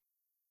me.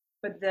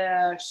 But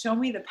the show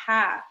me the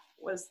path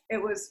was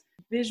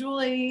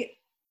visually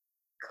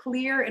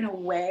clear in a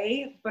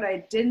way, but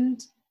I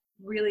didn't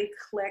really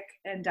click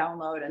and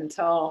download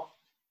until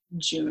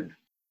June.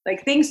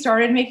 Like things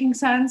started making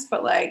sense,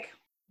 but like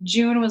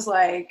June was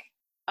like,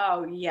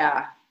 oh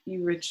yeah,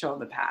 you would show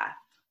the path.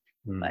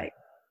 Like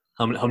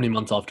how many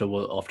months after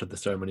the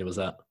ceremony was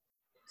that?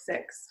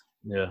 6.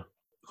 Yeah,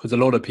 because a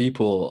lot of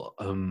people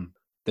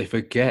they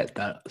forget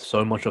that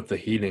so much of the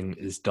healing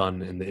is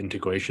done in the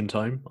integration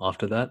time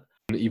after that.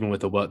 And even with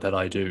the work that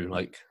I do,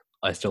 like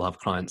I still have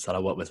clients that I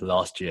worked with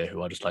last year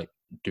who are just like,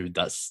 dude,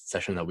 that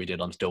session that we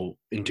did, I'm still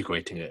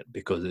integrating it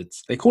because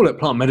they call it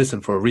plant medicine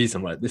for a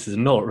reason, right? This is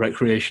not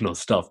recreational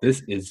stuff.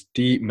 This is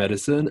deep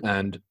medicine.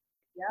 And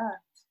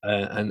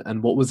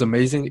and what was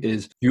amazing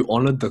is you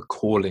honored the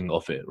calling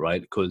of it,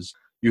 right? Because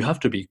you have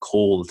to be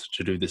called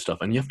to do this stuff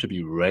and you have to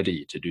be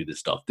ready to do this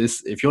stuff.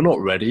 If you're not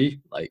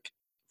ready, like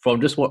from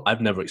just what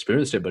I've never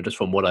experienced it, but just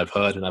from what I've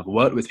heard, and I've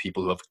worked with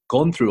people who have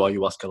gone through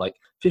ayahuasca like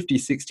 50,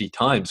 60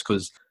 times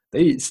because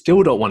they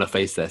still don't want to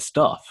face their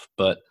stuff.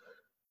 But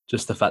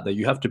just the fact that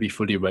you have to be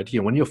fully ready.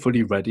 And when you're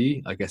fully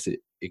ready, I guess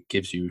it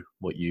gives you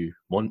what you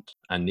want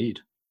and need.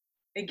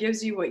 It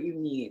gives you what you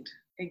need.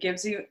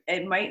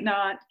 It might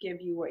not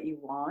give you what you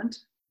want.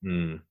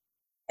 And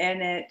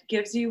it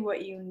gives you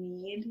what you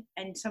need.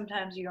 And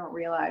sometimes you don't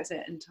realize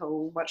it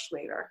until much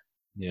later.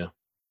 Yeah.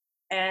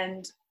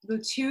 And the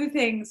two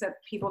things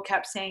that people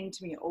kept saying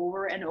to me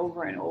over and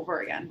over and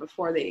over again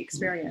before the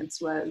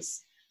experience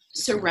was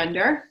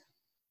surrender.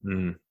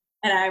 And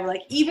I'm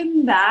like,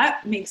 even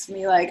that makes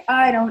me like,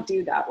 I don't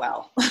do that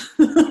well.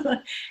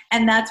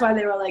 And that's why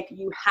they were like,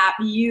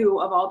 you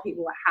of all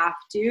people have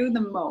to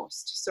the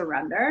most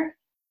surrender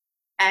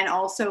and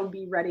also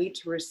be ready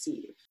to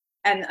receive.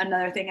 And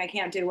another thing I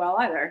can't do well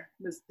either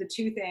was the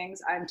two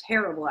things I'm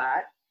terrible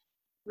at.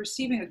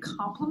 Receiving a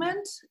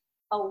compliment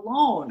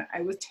alone,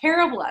 I was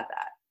terrible at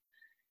that.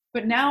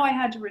 But now I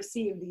had to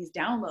receive these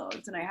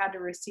downloads and I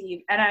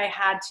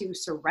had to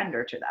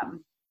surrender to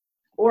them.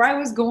 Or I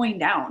was going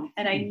down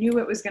and I knew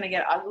it was going to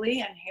get ugly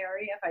and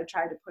hairy if I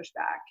tried to push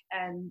back.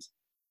 And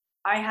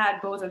I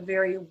had both a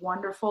very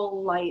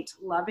wonderful, light,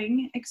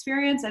 loving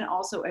experience and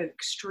also an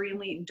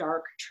extremely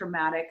dark,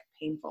 traumatic,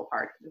 painful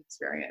part of the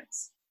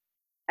experience.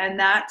 And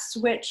that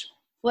switch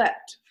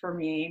flipped for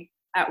me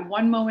at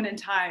one moment in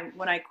time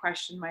when I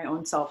questioned my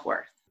own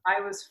self-worth. I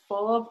was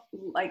full of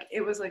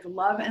it was like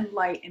love and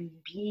light and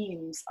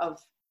beams of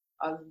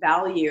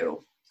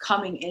value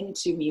coming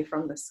into me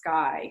from the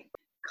sky,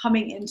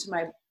 coming into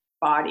my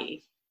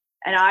body,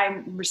 and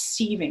I'm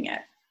receiving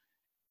it.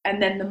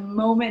 And then the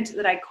moment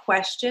that I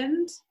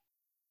questioned,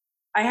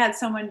 I had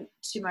someone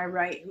to my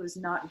right who was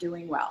not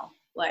doing well.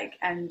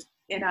 And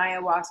in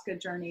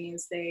ayahuasca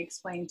journeys, they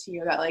explain to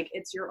you that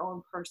it's your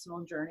own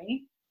personal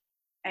journey.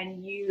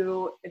 And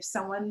if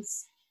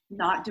someone's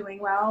not doing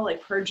well,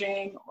 like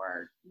purging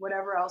or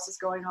whatever else is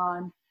going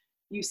on,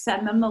 you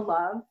send them the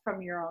love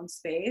from your own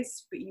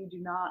space, but you do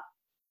not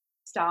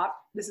stop.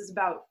 This is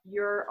about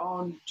your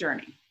own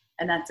journey,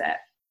 and that's it.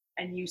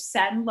 And you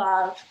send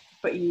love,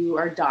 but you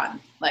are done.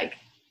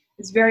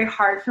 It's very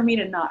hard for me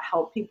to not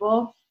help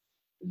people,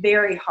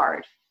 very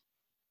hard.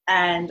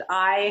 And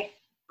I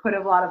put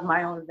a lot of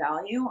my own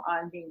value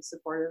on being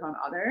supportive on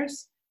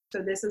others.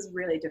 So this is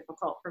really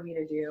difficult for me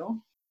to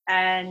do.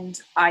 And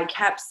I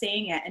kept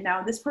saying it. And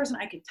now this person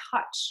I could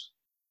touch,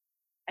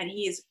 and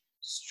he is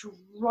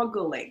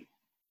struggling.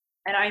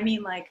 And I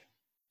mean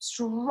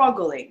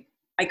struggling.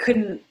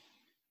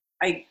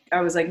 I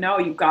was like, no,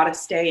 you've got to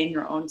stay in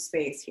your own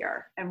space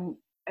here. And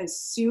as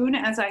soon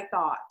as I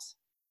thought,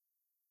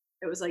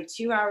 it was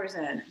 2 hours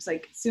in, it was as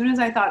soon as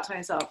I thought to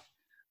myself,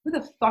 who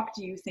the fuck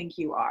do you think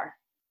you are?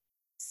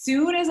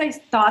 Soon as I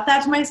thought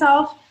that to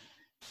myself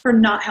for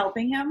not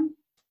helping him,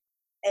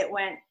 it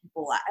went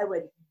black, it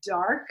went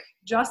dark,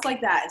 just like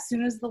that. As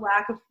soon as the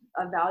lack of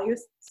value,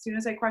 as soon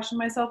as I questioned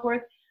my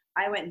self-worth,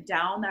 I went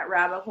down that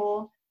rabbit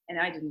hole and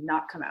I did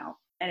not come out.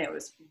 And it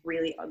was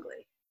really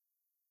ugly.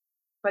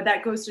 But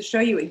that goes to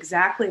show you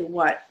exactly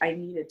what I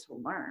needed to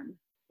learn.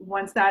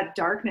 Once that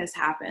darkness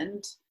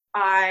happened,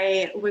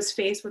 I was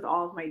faced with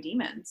all of my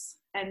demons.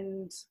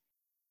 And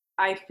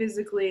I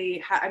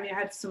physically, I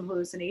had some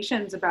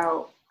hallucinations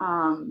about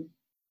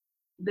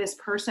this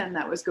person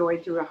that was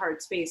going through a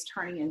hard space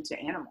turning into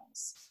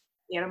animals.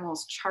 The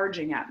animals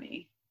charging at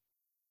me.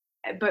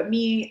 but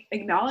me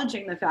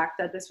acknowledging the fact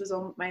that this was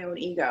my own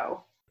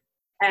ego.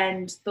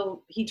 And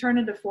he turned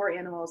into four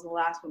animals. The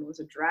last one was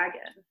a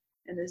dragon.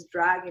 And this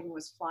dragon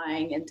was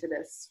flying into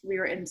this. We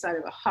were inside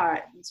of a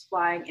hut. It was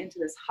flying into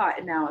this hut.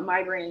 And now in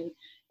my brain,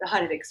 the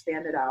hut had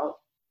expanded out.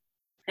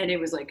 And it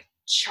was like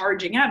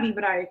charging at me.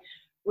 But I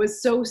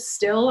was so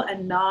still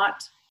and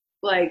not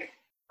like,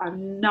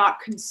 I'm not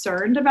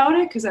concerned about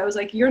it. Because I was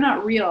like, you're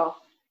not real.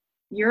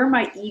 You're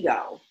my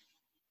ego.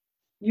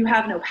 You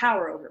have no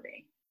power over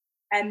me.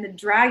 And the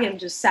dragon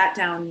just sat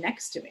down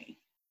next to me.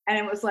 And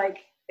it was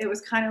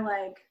kind of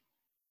like,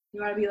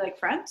 you want to be like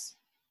friends?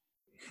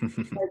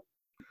 Like,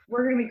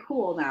 we're going to be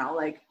cool now.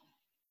 Like,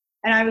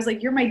 and I was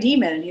like, you're my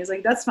demon. And he was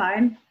like, that's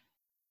fine.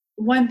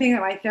 One thing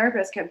that my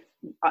therapist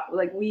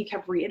we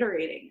kept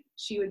reiterating,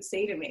 she would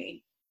say to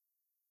me,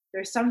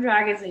 there's some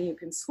dragons that you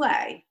can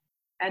slay,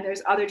 and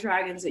there's other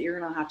dragons that you're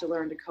going to have to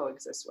learn to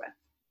coexist with.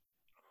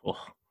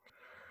 Oh,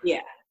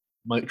 yeah.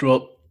 Mic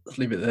drop. Let's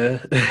leave it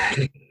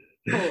there.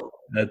 Cool.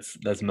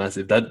 That's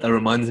massive. That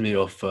reminds me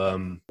of, for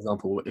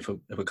example, if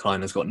a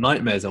client has got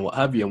nightmares and what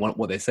have you, and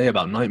what they say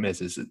about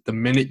nightmares is the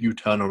minute you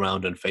turn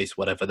around and face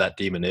whatever that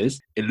demon is,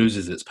 it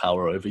loses its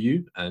power over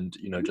you. And,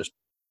 just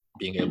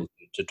being able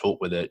to talk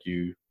with it,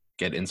 you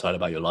get insight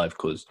about your life,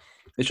 because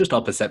it's just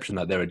our perception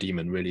that they're a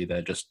demon. Really,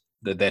 they're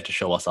there to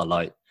show us our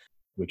light,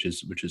 which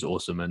is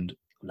awesome. And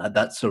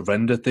that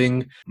surrender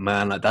thing,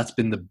 man, like that's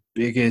been the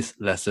biggest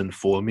lesson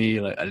for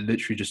me. Like I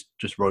literally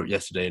just wrote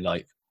yesterday,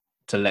 like,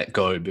 to let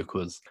go,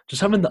 because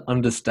just having the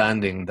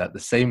understanding that the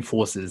same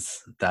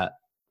forces that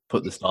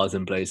put the stars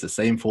in place, the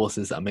same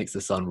forces that makes the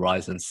sun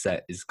rise and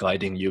set, is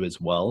guiding you as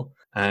well.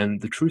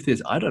 And the truth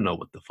is, I don't know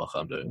what the fuck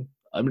I'm doing.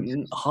 I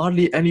mean,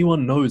 hardly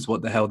anyone knows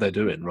what the hell they're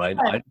doing, right?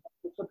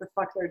 What the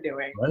fuck they're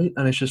doing. Right?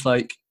 And it's just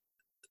like,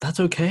 that's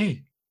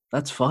okay.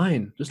 That's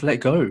fine. Just let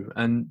go,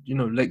 and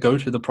let go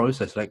to the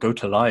process, let go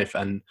to life.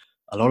 And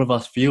a lot of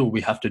us feel we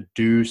have to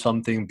do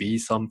something, be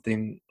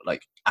something,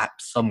 like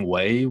act some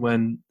way,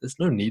 when there's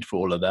no need for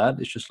all of that.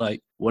 It's just like,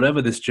 whatever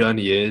this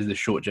journey is, the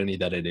short journey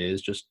that it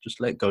is, just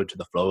let go to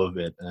the flow of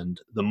it. And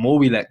the more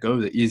we let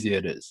go, the easier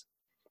it is.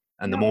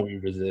 And the more we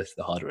resist,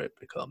 the harder it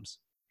becomes.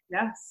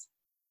 Yes.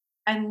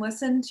 And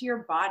listen to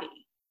your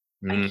body.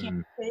 I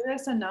can't say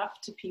this enough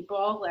to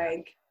people.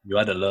 Like, you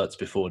had alerts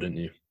before, didn't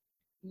you?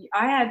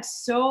 I had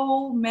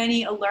so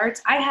many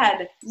alerts. I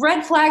had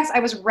red flags. I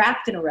was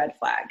wrapped in a red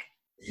flag,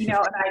 and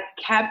I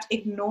kept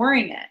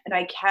ignoring it, and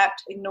I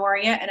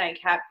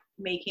kept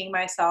making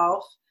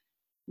myself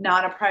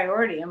not a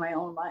priority in my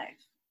own life.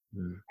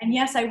 And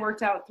yes, I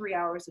worked out 3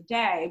 hours a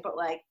day, but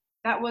like,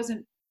 that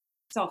wasn't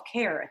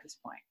self-care at this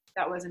point.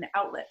 That was an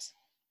outlet.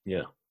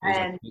 Yeah.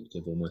 And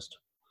almost.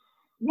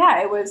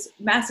 Yeah, it was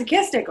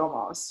masochistic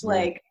almost.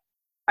 Like,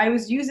 I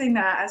was using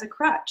that as a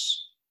crutch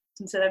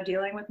instead of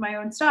dealing with my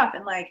own stuff.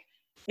 And like,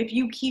 if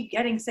you keep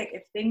getting sick,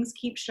 if things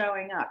keep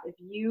showing up, if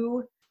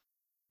you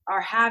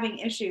are having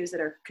issues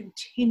that are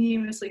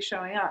continuously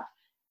showing up,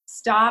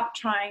 stop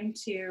trying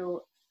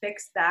to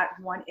fix that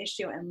one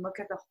issue and look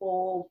at the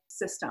whole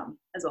system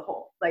as a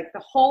whole, like the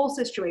whole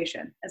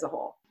situation as a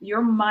whole.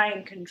 Your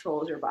mind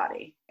controls your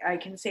body. I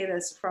can say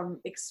this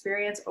from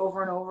experience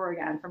over and over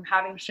again, from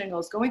having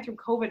shingles, going through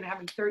COVID and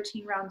having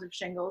 13 rounds of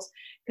shingles,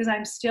 because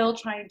I'm still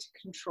trying to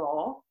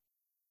control,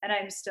 and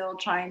I'm still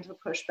trying to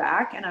push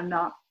back, and I'm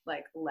not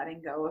like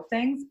letting go of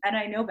things. And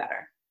I know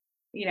better,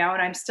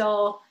 and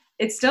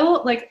it's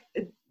still like,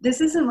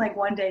 this isn't like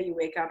one day you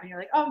wake up and you're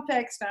like, oh, I'm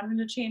fixed, I'm going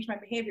to change my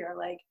behavior.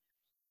 Like,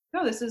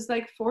 no, this is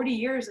like 40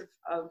 years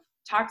of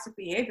toxic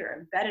behavior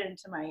embedded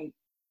into my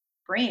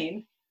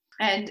brain.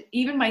 And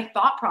even my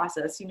thought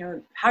process,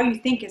 how you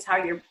think is how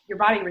your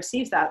body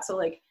receives that. So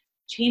like,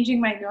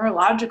 changing my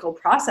neurological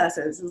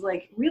processes is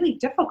like really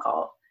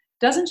difficult.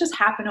 Doesn't just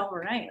happen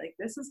overnight. Like,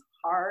 this is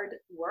hard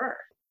work.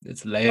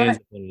 It's layers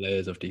and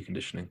layers of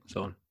deconditioning,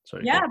 so on.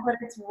 Sorry. Yeah, but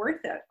it's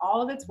worth it.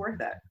 All of it's worth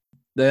it.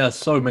 There are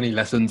so many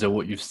lessons in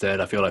what you've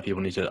said. I feel like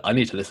I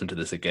need to listen to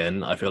this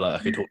again. I feel like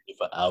I could talk to you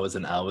for hours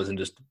and hours and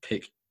just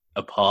pick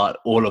apart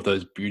all of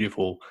those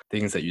beautiful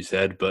things that you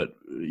said, but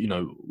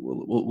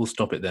we'll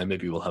stop it there.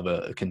 Maybe we'll have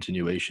a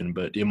continuation.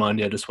 But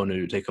Diamandia, I just want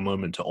to take a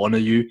moment to honor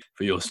you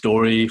for your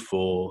story,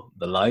 for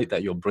the light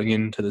that you're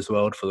bringing to this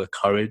world, for the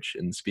courage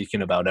in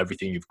speaking about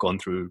everything you've gone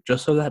through,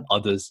 just so that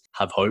others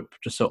have hope,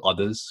 just so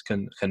others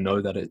can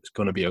know that it's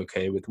going to be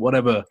okay with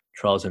whatever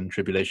trials and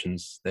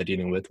tribulations they're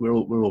dealing with. We're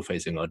all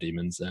facing our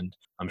demons, and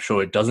I'm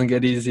sure it doesn't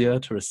get easier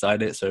to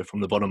recite it. So from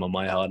the bottom of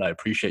my heart, I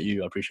appreciate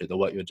you. I appreciate the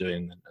work you're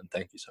doing, and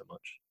thank you so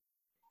much.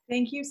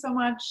 Thank you so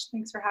much.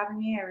 Thanks for having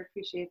me. I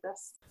appreciate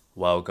this.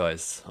 Wow,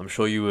 guys, I'm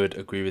sure you would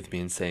agree with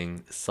me in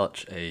saying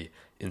such a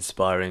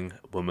inspiring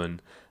woman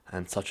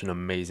and such an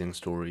amazing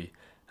story.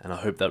 And I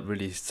hope that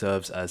really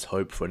serves as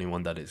hope for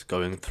anyone that is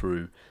going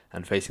through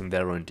and facing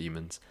their own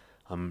demons.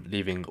 I'm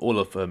leaving all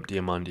of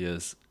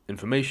Diamandia's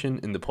information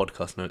in the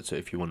podcast notes, so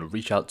if you want to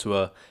reach out to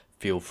her,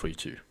 feel free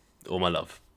to. All my love.